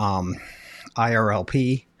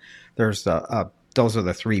IRLP. There's those are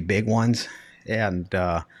the three big ones, and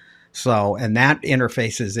that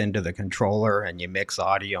interfaces into the controller, and you mix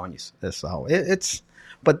audio, and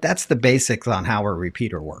but that's the basics on how a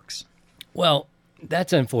repeater works. Well,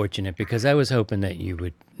 that's unfortunate, because I was hoping that you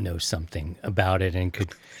would know something about it and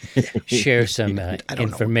could share some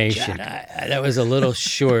information. That was a little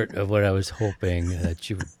short of what I was hoping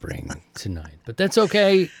that you would bring tonight, but that's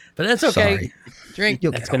okay. Sorry. Drink.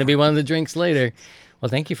 That's going to be one of the drinks later. Well,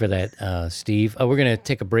 thank you for that, Steve. We're going to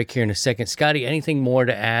take a break here in a second. Scotty, anything more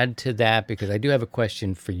to add to that? Because I do have a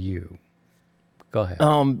question for you. Go ahead.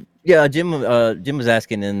 Yeah, Jim was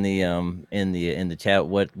asking in the chat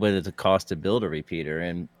what is the cost to build a repeater,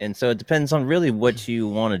 and so it depends on really what you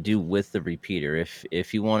want to do with the repeater.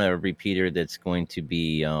 If you want a repeater that's going to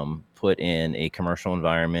be put in a commercial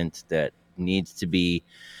environment that needs to be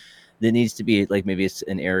like, maybe it's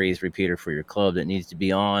an Aries repeater for your club that needs to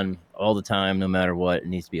be on all the time, no matter what. It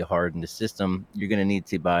needs to be a hardened system. You're going to need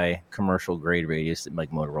to buy commercial grade radios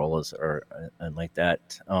like Motorola's or like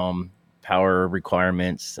that. Power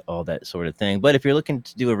requirements, all that sort of thing. But if you're looking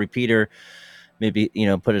to do a repeater, maybe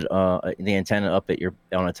put it the antenna up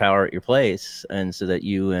on a tower at your place, and so that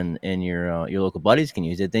you and your local buddies can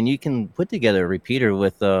use it, then you can put together a repeater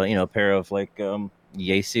with a pair of like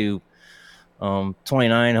Yaesu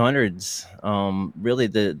 2900s. Really,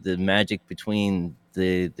 the magic between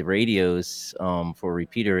the radios for a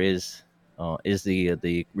repeater is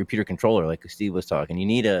the repeater controller, like Steve was talking. You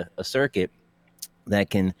need a circuit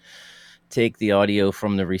that can take the audio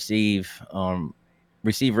from the receive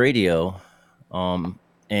radio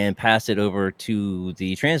and pass it over to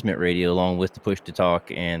the transmit radio along with the push to talk,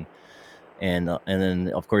 and then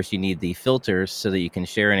of course you need the filters so that you can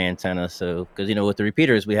share an antenna. So because with the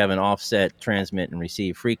repeaters we have an offset transmit and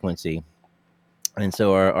receive frequency, and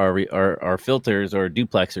so our filters, or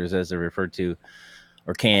duplexers as they're referred to,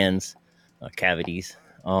 or cans, cavities,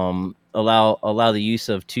 allow the use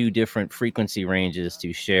of two different frequency ranges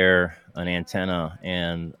to share an antenna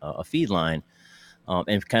and a feed line.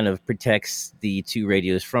 And kind of protects the two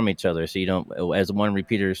radios from each other. So you don't, as one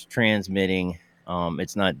repeater is transmitting,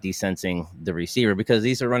 it's not desensing the receiver, because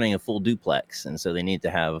these are running a full duplex. And so they need to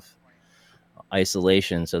have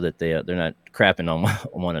isolation so that they're not crapping on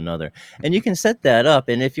one another. And you can set that up.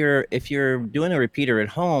 And if you're doing a repeater at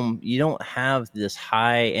home, you don't have this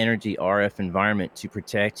high energy RF environment to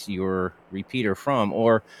protect your repeater from,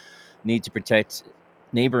 or need to protect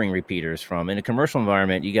neighboring repeaters from. In a commercial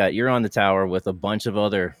environment, you're on the tower with a bunch of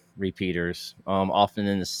other repeaters, often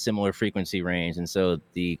in a similar frequency range, and so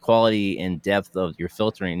the quality and depth of your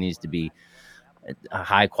filtering needs to be a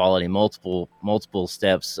high quality, multiple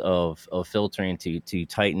steps of filtering to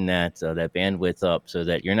tighten that bandwidth up, so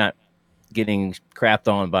that you're not getting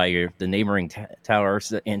crapped on by the neighboring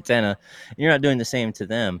tower's antenna, and you're not doing the same to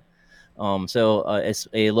them. So it's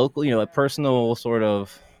a local, a personal sort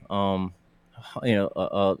of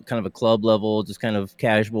kind of a club level, just kind of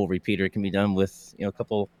casual repeater. It can be done with a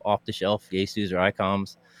couple off the shelf Yaesus or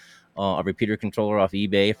ICOMs, a repeater controller off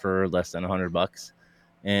eBay for less than $100,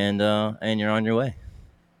 and you're on your way.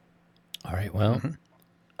 All right. Well,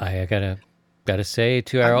 I gotta say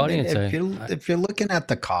to our audience, if you're looking at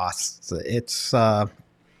the costs, it's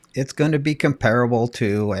going to be comparable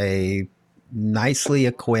to a nicely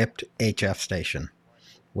equipped HF station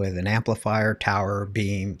with an amplifier, tower,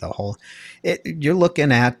 beam, the whole. You're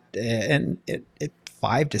looking at $5,000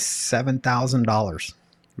 to $7,000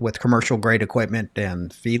 with commercial grade equipment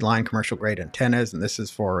and feed line commercial grade antennas, and this is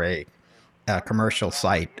for a commercial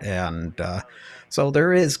site, and so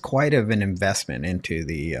there is quite of an investment into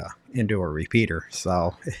a repeater.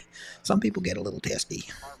 So some people get a little testy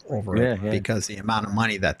over it because the amount of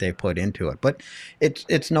money that they put into it, but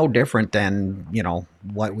it's no different than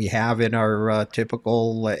what we have in our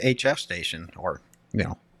typical HF station, or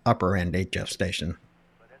upper end HF station.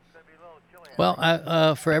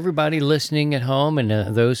 Well, for everybody listening at home and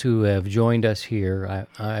those who have joined us here,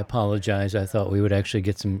 I apologize. I thought we would actually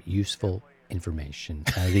get some useful information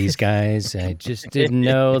out of these guys. I just didn't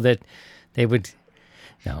know that they would.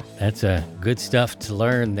 No, that's good stuff to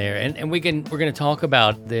learn there. And we're going to talk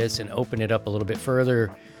about this and open it up a little bit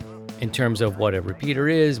further in terms of what a repeater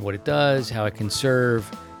is, what it does, how it can serve,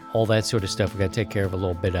 all that sort of stuff. We got to take care of a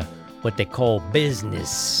little bit of what they call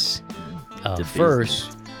business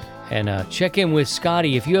first. And check in with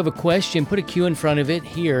Scotty. If you have a question, put a Q in front of it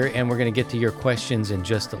here, and we're going to get to your questions in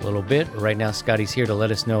just a little bit. Right now, Scotty's here to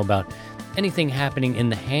let us know about anything happening in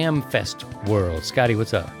the Hamfest world. Scotty,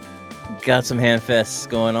 what's up? Got some Hamfests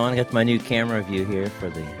going on. Got my new camera view here for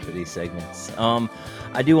these segments.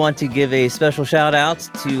 I do want to give a special shout out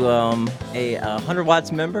to a 100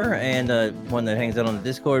 Watts member and one that hangs out on the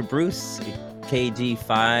Discord, Bruce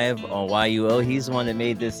KG5YUO. He's the one that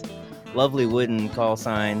made this lovely wooden call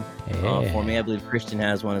sign for me. I believe Christian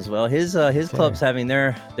has one as well. His club's having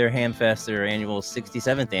their Hamfest, their annual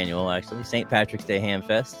 67th annual, actually, St. Patrick's Day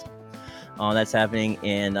Hamfest. That's happening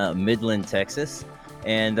in Midland, Texas.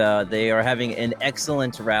 And they are having an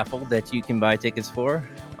excellent raffle that you can buy tickets for.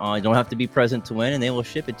 You don't have to be present to win, and they will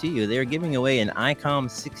ship it to you. They are giving away an ICOM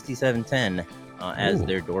 6710 as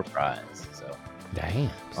their door prize. So, damn.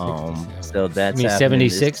 So that's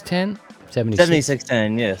 7610.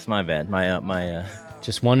 7610. Yes, my bad. My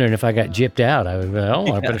Just wondering if I got gypped out. I would.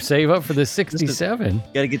 I better save up for the 67.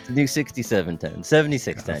 Got to get the new 6710.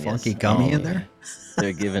 7610. Funky gummy in there.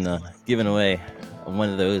 They're giving away one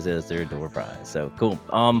of those as their door prize. So cool.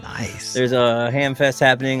 Nice. There's a Hamfest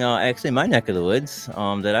happening actually in my neck of the woods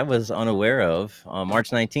that I was unaware of.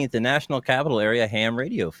 March 19th, the National Capital Area Ham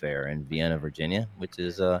Radio Fair in Vienna, Virginia, which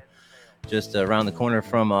is just around the corner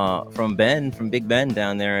from Big Ben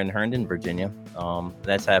down there in Herndon, Virginia.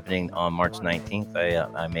 That's happening on March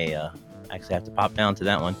 19th. I may actually have to pop down to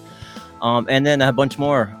that one. And then a bunch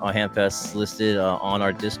more Hamfests listed on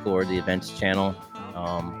our Discord, the events channel.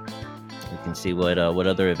 You can see what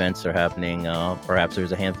other events are happening. Perhaps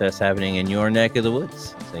there's a Hamfest happening in your neck of the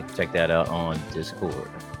woods. So you can check that out on Discord.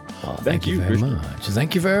 Thank you very much.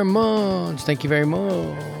 Thank you very much. Thank you very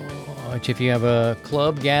much. If you have a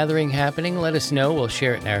club gathering happening, let us know. We'll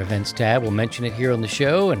share it in our events tab. We'll mention it here on the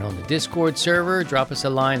show and on the Discord server. Drop us a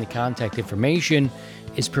line. The contact information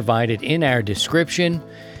is provided in our description.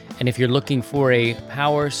 And if you're looking for a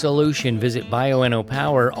power solution, visit BioNO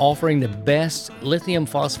Power, offering the best lithium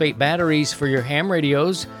phosphate batteries for your ham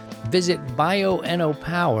radios. Visit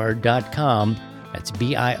bionopower.com. That's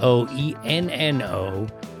BIOENNO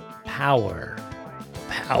power.com.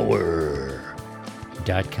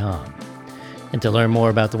 And to learn more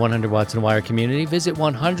about the 100 Watts in a Wire community, visit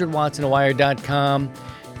 100wattsinawire.com.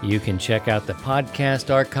 You can check out the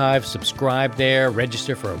podcast archive, subscribe there,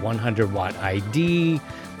 register for a 100 Watt ID.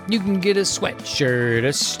 You can get a sweatshirt,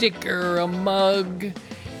 a sticker, a mug,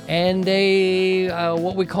 and a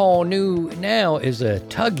what we call new now is a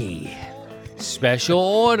Tuggy. Special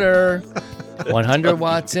order.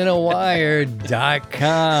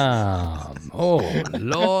 100wattsinawire.com. Oh,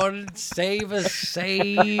 Lord, save us,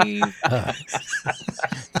 save us.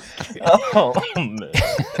 Oh, man.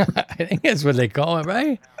 I think that's what they call it,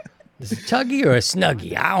 right? Is it Tuggy or a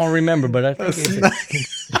Snuggie? I don't remember, but I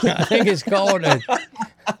think it's called a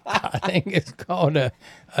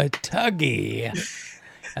Tuggy.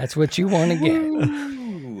 That's what you want to get.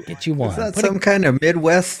 Get you one. Is that some kind of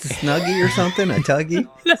Midwest Snuggie or something? A Tuggy?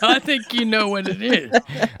 No, I think you know what it is.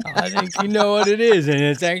 And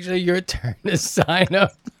it's actually your turn to sign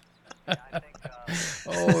up.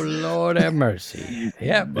 Oh, Lord have mercy.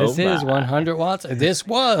 Yep, this is 100 watts. This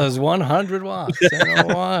was 100 watts in a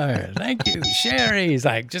wire. Thank you. Sherry's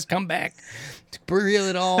like, just come back. Reel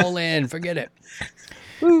it all in. Forget it.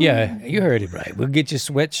 Yeah, you heard it right. We'll get you a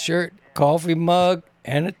sweatshirt, coffee mug,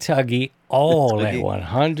 and a Tuggy, all at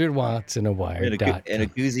 100 watts in a wire. And a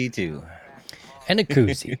koozie, too. And a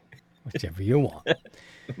koozie, whichever you want.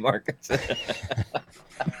 Marcus. I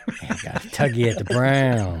got a Tuggy at the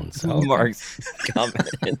Browns. Oh, Mark's comment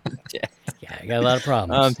in the chat. Yeah, I got a lot of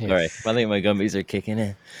problems. I'm sorry. I think my gummies are kicking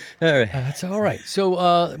in. All right. That's all right.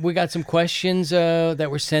 So we got some questions that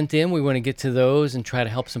were sent in. We want to get to those and try to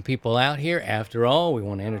help some people out here. After all, we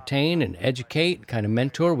want to entertain and educate, kind of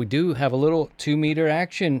mentor. We do have a little 2-meter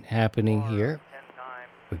action happening here.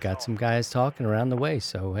 We got some guys talking around the way.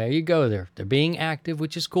 So there you go. They're being active,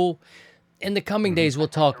 which is cool. In the coming days, we'll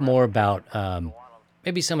talk more about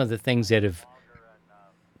maybe some of the things that have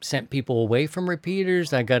sent people away from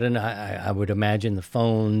repeaters. I would imagine the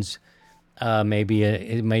phones. Maybe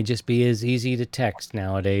it may just be as easy to text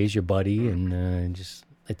nowadays, your buddy, and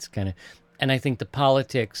it's kind of. And I think the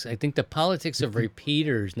politics. I think the politics of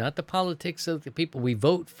repeaters, not the politics of the people we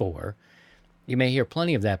vote for. You may hear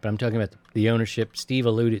plenty of that, but I'm talking about the ownership. Steve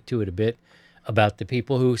alluded to it a bit about the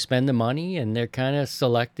people who spend the money, and they're kind of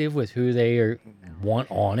selective with who they want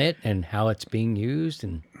on it and how it's being used.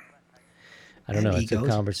 And I don't know. It's a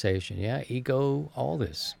conversation. Yeah, ego, all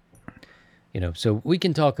this. So we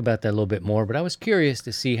can talk about that a little bit more, but I was curious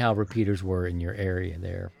to see how repeaters were in your area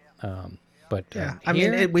there. We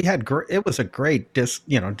had it was a great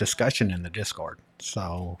discussion in the Discord.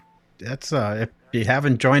 So that's if you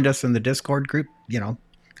haven't joined us in the Discord group,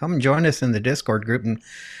 come and join us in the Discord group and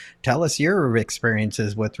tell us your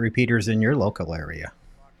experiences with repeaters in your local area.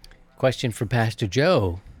 Question for Pastor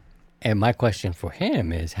Joe, and my question for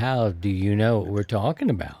him is, how do you know what we're talking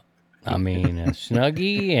about? I mean, a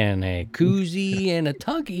Snuggie and a koozie and a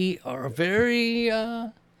Tuggy are very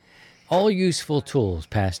all useful tools,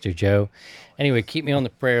 Pastor Joe. Anyway, keep me on the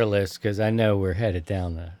prayer list because I know we're headed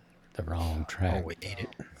down the wrong track. Oh, we ate it.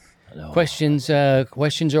 Questions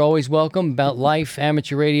are always welcome about life,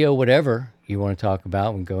 amateur radio, whatever you want to talk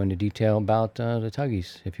about. We can go into detail about the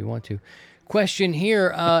Tuggies if you want to. Question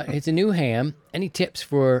here, it's a new ham. Any tips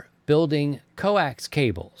for building coax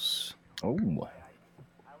cables? Oh.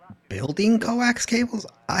 Building coax cables?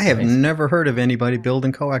 I have never heard of anybody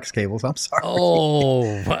building coax cables. I'm sorry.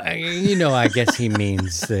 Oh, I guess he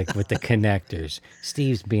means with the connectors.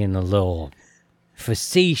 Steve's being a little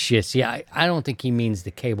facetious. Yeah, I don't think he means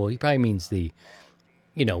the cable. He probably means with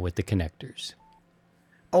the connectors.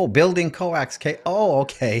 Oh, building coax cable. Oh,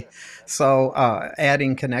 okay. So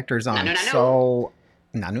adding connectors on. So,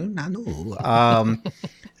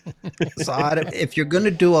 if you're going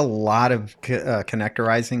to do a lot of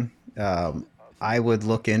connectorizing, I would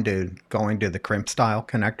look into going to the crimp style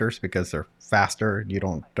connectors because they're faster. You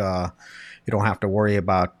don't have to worry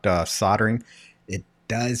about soldering. It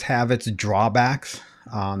does have its drawbacks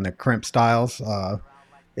on the crimp styles.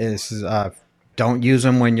 Don't use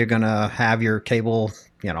them when you're going to have your cable,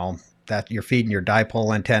 that you're feeding your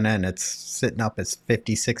dipole antenna and it's sitting up as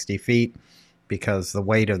 50, 60 feet because the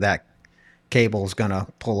weight of that cable is going to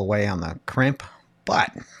pull away on the crimp.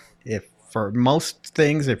 But for most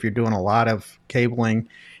things, if you're doing a lot of cabling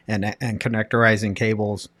and connectorizing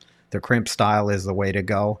cables, the crimp style is the way to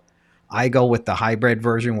go. I go with the hybrid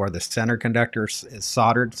version where the center conductor is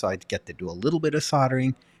soldered, so I get to do a little bit of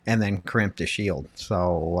soldering, and then crimp the shield.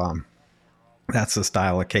 So that's the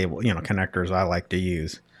style of cable, connectors I like to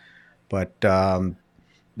use. But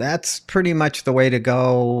that's pretty much the way to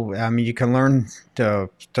go. I mean, you can learn to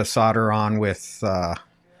solder on with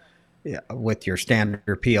your standard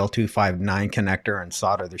PL259 connector and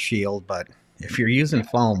solder the shield. But if you're using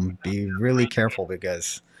foam, be really careful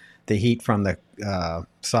because the heat from the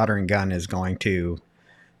soldering gun is going to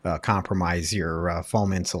compromise your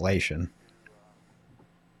foam insulation.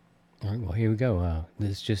 All right, well, here we go.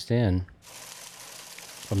 This just in.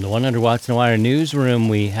 From the 100 Watts in a Wire newsroom,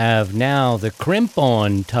 we have now the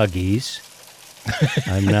crimp-on tuggies.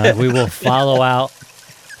 And we will follow up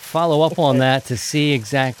on that to see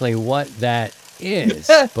exactly what that is.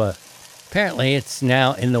 But apparently it's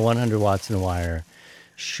now in the 100 Watts in a Wire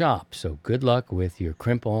shop. So good luck with your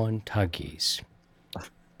crimp-on tuggies.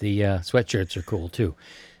 The sweatshirts are cool, too.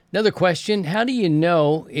 Another question, how do you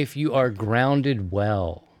know if you are grounded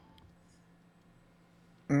well?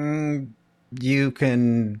 You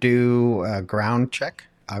can do a ground check.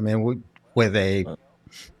 I mean,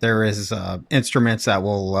 there is instruments that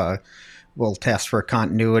will test for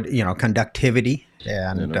continuity, conductivity,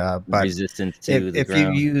 and but resistance to the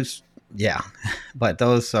ground. You use, but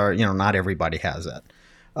those are, not everybody has that.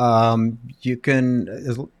 You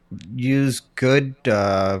can use good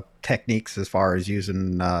techniques as far as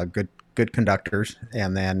using good conductors,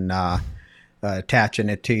 and then attaching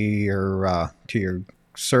it to your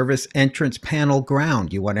service entrance panel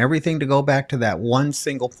ground. You want everything to go back to that one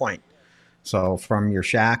single point. So from your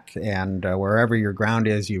shack and wherever your ground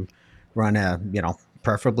is, you run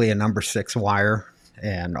preferably a number 6 wire,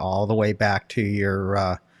 and all the way back to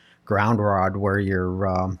your ground rod where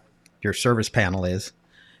your service panel is.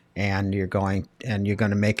 And you're going to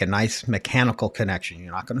make a nice mechanical connection.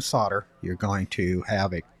 You're not going to solder. You're going to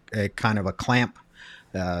have a kind of a clamp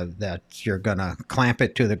that you're going to clamp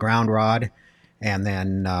it to the ground rod. And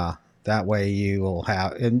then that way you will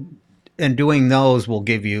have, and doing those will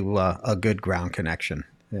give you a good ground connection,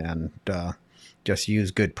 and just use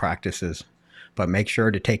good practices. But make sure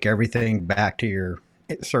to take everything back to your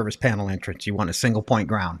service panel entrance. You want a single point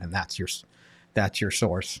ground, and that's your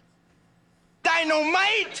source.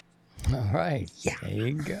 Dynamite! All right. Yeah. There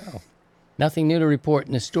you go. Nothing new to report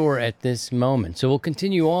in the store at this moment. So we'll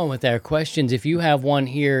continue on with our questions. If you have one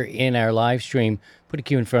here in our live stream, put a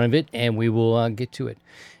Q in front of it, and we will get to it.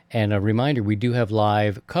 And a reminder, we do have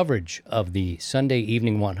live coverage of the Sunday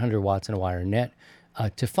evening 100 Watts in a Wire net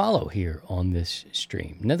to follow here on this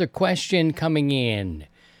stream. Another question coming in.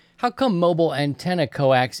 How come mobile antenna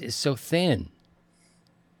coax is so thin?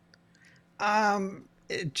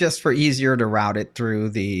 Just for easier to route it through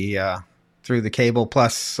the cable,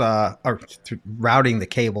 plus routing the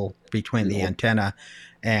cable between the antenna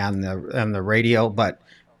and the radio. But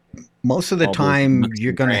most of the time,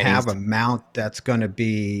 you're going to have a mount that's going to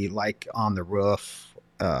be like on the roof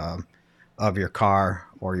of your car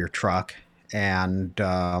or your truck, and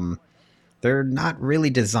they're not really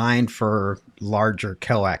designed for larger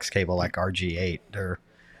coax cable like RG8.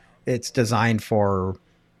 It's designed for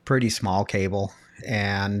pretty small cable,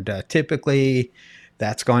 and typically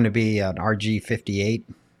that's going to be an RG58.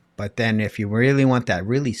 But then if you really want that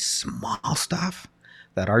really small stuff,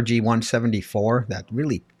 that RG174, that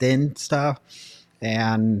really thin stuff,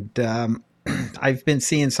 and I've been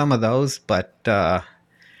seeing some of those, but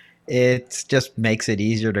it just makes it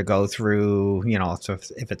easier to go through, so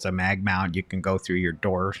if it's a mag mount, you can go through your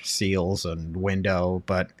door seals and window,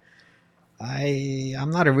 but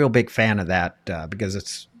I'm not a real big fan of that because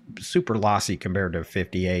it's super lossy compared to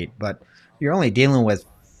 58, but you're only dealing with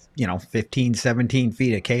 15, 17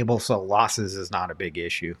 feet of cable, so losses is not a big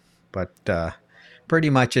issue. But pretty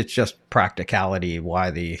much it's just practicality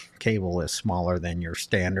why the cable is smaller than your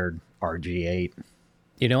standard RG8.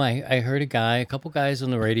 I heard a couple guys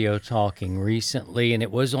on the radio talking recently, and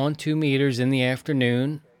it was on 2 meters in the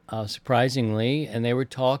afternoon, surprisingly, and they were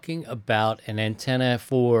talking about an antenna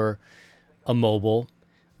for a mobile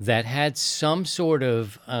that had some sort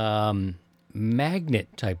of magnet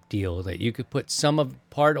type deal that you could put some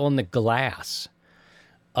part on the glass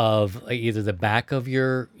of either the back of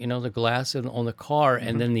your, the glass on the car,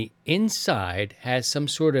 and then the inside has some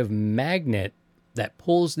sort of magnet that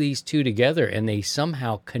pulls these two together, and they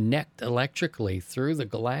somehow connect electrically through the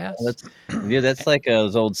glass. That's like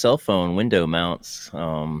those old cell phone window mounts,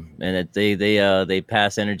 and they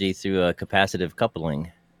pass energy through a capacitive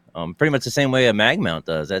coupling. Pretty much the same way a mag mount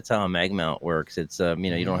does. That's how a mag mount works. It's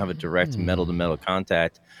you don't have a direct metal to metal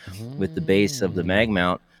contact with the base of the mag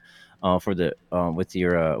mount. for the with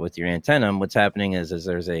your antenna. What's happening is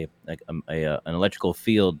there's an electrical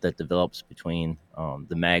field that develops between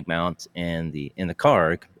the mag mount and in the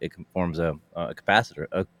car. It forms a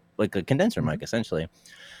capacitor, like a condenser mic essentially,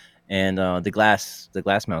 and the glass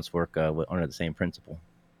mounts work under the same principle.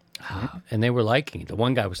 And they were liking it. The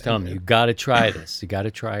one guy was telling me, "You got to try this. You got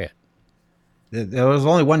to try it." There was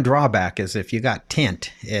only one drawback: is if you got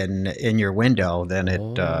tint in your window, then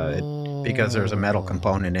because there's a metal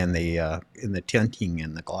component in the tinting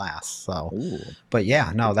in the glass. So, but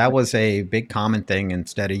yeah, no, that was a big common thing.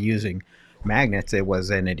 Instead of using magnets, it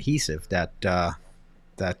was an adhesive that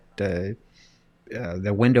the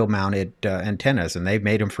window mounted antennas, and they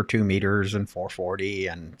made them for 2 meters and 440,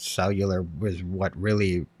 and cellular was what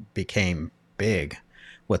really became big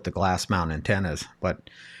with the glass mount antennas. But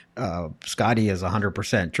Scotty is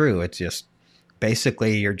 100% true. It's just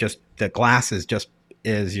basically the glass is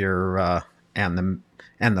your and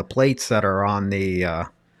the plates that are on the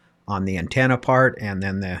antenna part, and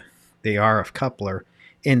then the RF coupler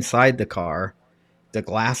inside the car. The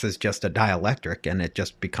glass is just a dielectric, and it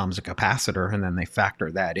just becomes a capacitor, and then they factor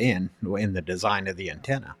that in the design of the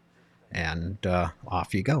antenna, and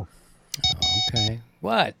off you go. Okay.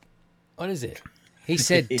 What is it? He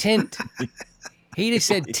said tint. He just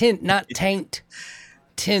said tint, not taint.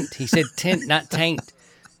 Tint. He said tint, not taint.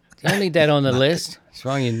 Don't need that on the list. What's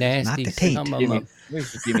wrong, you nasty? Not the taint.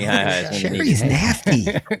 Give me high highs. Sherry's nasty.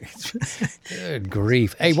 Good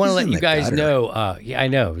grief. Hey, want to let you guys know. Yeah, I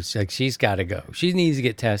know. It's like she's got to go. She needs to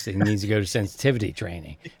get tested and needs to go to sensitivity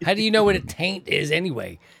training. How do you know what a taint is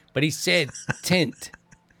anyway? But he said tint.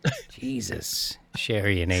 Jesus.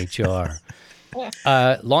 Sherry and HR.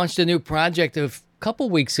 Launched a new project a couple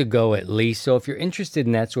weeks ago at least. So if you're interested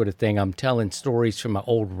in that sort of thing, I'm telling stories from my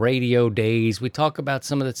old radio days. We talk about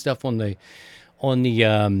some of that stuff on the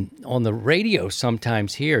radio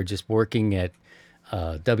sometimes here, just working at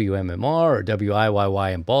WMMR or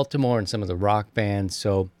WIYY in Baltimore and some of the rock bands.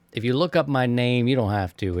 So if you look up my name, you don't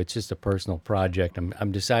have to. It's just a personal project.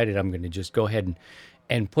 I'm decided I'm going to just go ahead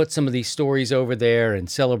and put some of these stories over there and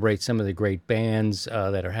celebrate some of the great bands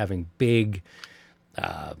that are having big,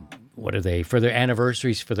 for their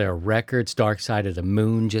anniversaries for their records. Dark Side of the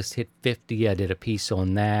Moon just hit 50. I did a piece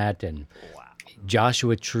on that. And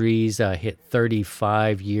Joshua Trees hit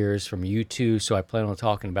 35 years from U2, so I plan on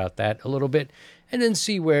talking about that a little bit and then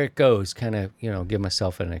see where it goes, kind of, give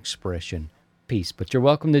myself an expression piece. But you're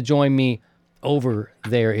welcome to join me over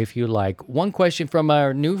there if you like. One question from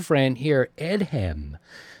our new friend here, Edhem.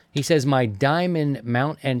 He says, my diamond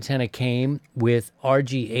mount antenna came with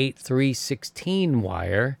RG8 316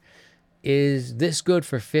 wire. Is this good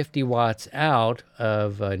for 50 watts out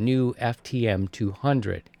of a new FTM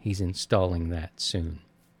 200? He's installing that soon.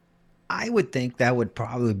 I would think that would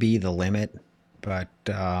probably be the limit, but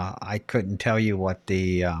I couldn't tell you what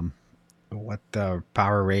the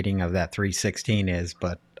power rating of that 316 is.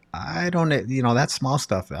 But I don't, that small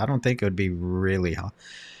stuff, I don't think it would be really.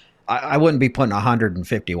 I wouldn't be putting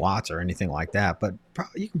 150 watts or anything like that, but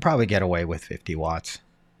you can probably get away with 50 watts.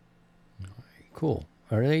 All right, cool.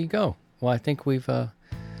 Well, there you go. Well, I think we've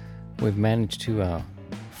managed to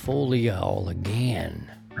fool y'all again.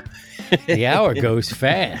 The hour goes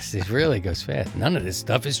fast. It really goes fast. None of this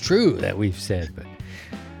stuff is true that we've said, but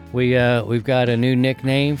we've got a new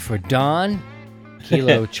nickname for Don.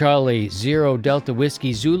 Kilo Charlie 0 Delta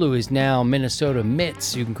Whiskey Zulu is now Minnesota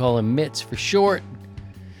Mitts. You can call him Mitts for short.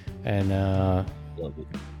 And we'll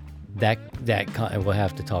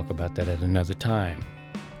have to talk about that at another time.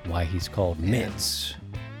 Why he's called Mitts.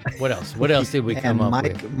 What else? What else did we come up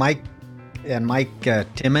with? Mike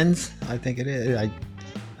Timmons, I think it is.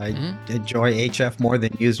 I enjoy HF more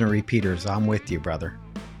than using repeaters. I'm with you, brother.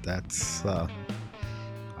 That's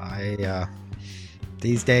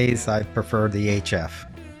these days I prefer the HF.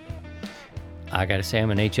 I gotta say I'm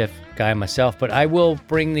an HF guy myself, but I will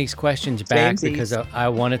bring these questions back because I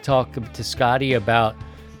want to talk to Scotty about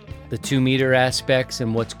the 2-meter aspects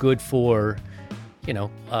and what's good for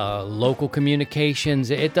local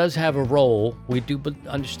communications. It does have a role. We do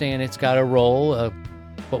understand it's got a role,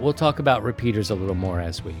 but we'll talk about repeaters a little more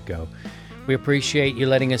as we go. We appreciate you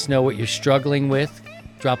letting us know what you're struggling with.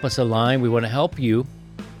 Drop us a line. We want to help you.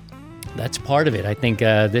 That's part of it. I think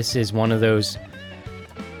this is one of those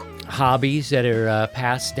hobbies that are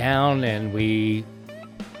passed down, and we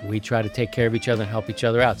try to take care of each other and help each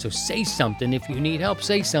other out. So say something. If you need help,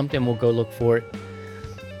 say something. We'll go look for it.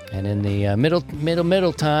 And in the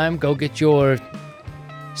middle time, go get your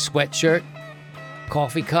sweatshirt,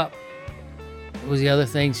 coffee cup. What was the other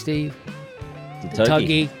thing, Steve? The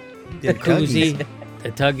tuggy. The koozie.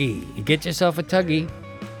 The tuggy. You get yourself a tuggy.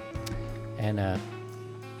 And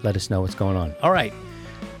let us know what's going on. All right.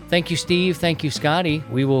 Thank you, Steve. Thank you, Scotty.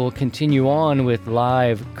 We will continue on with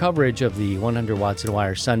live coverage of the 100 Watts and a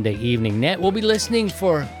Wire Sunday Evening Net. We'll be listening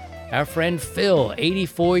for our friend Phil,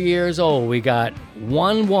 84 years old. We got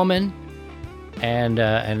one woman and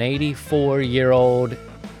an 84-year-old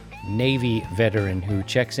Navy veteran who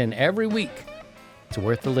checks in every week. It's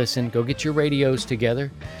worth a listen. Go get your radios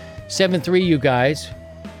together. 7-3, you guys.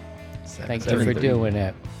 Thank you for doing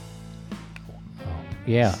that.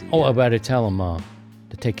 Yeah. Oh, I better tell them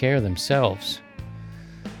to take care of themselves.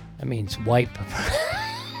 That means wipe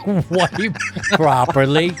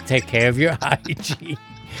properly. Take care of your hygiene.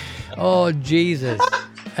 Oh, Jesus.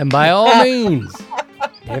 And by all means,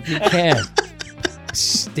 if you can,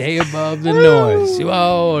 stay above the noise.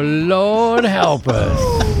 Oh, Lord help us.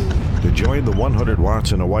 To join the 100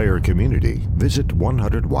 Watts and a Wire community, visit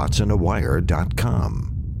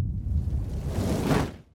 100wattsandawire.com.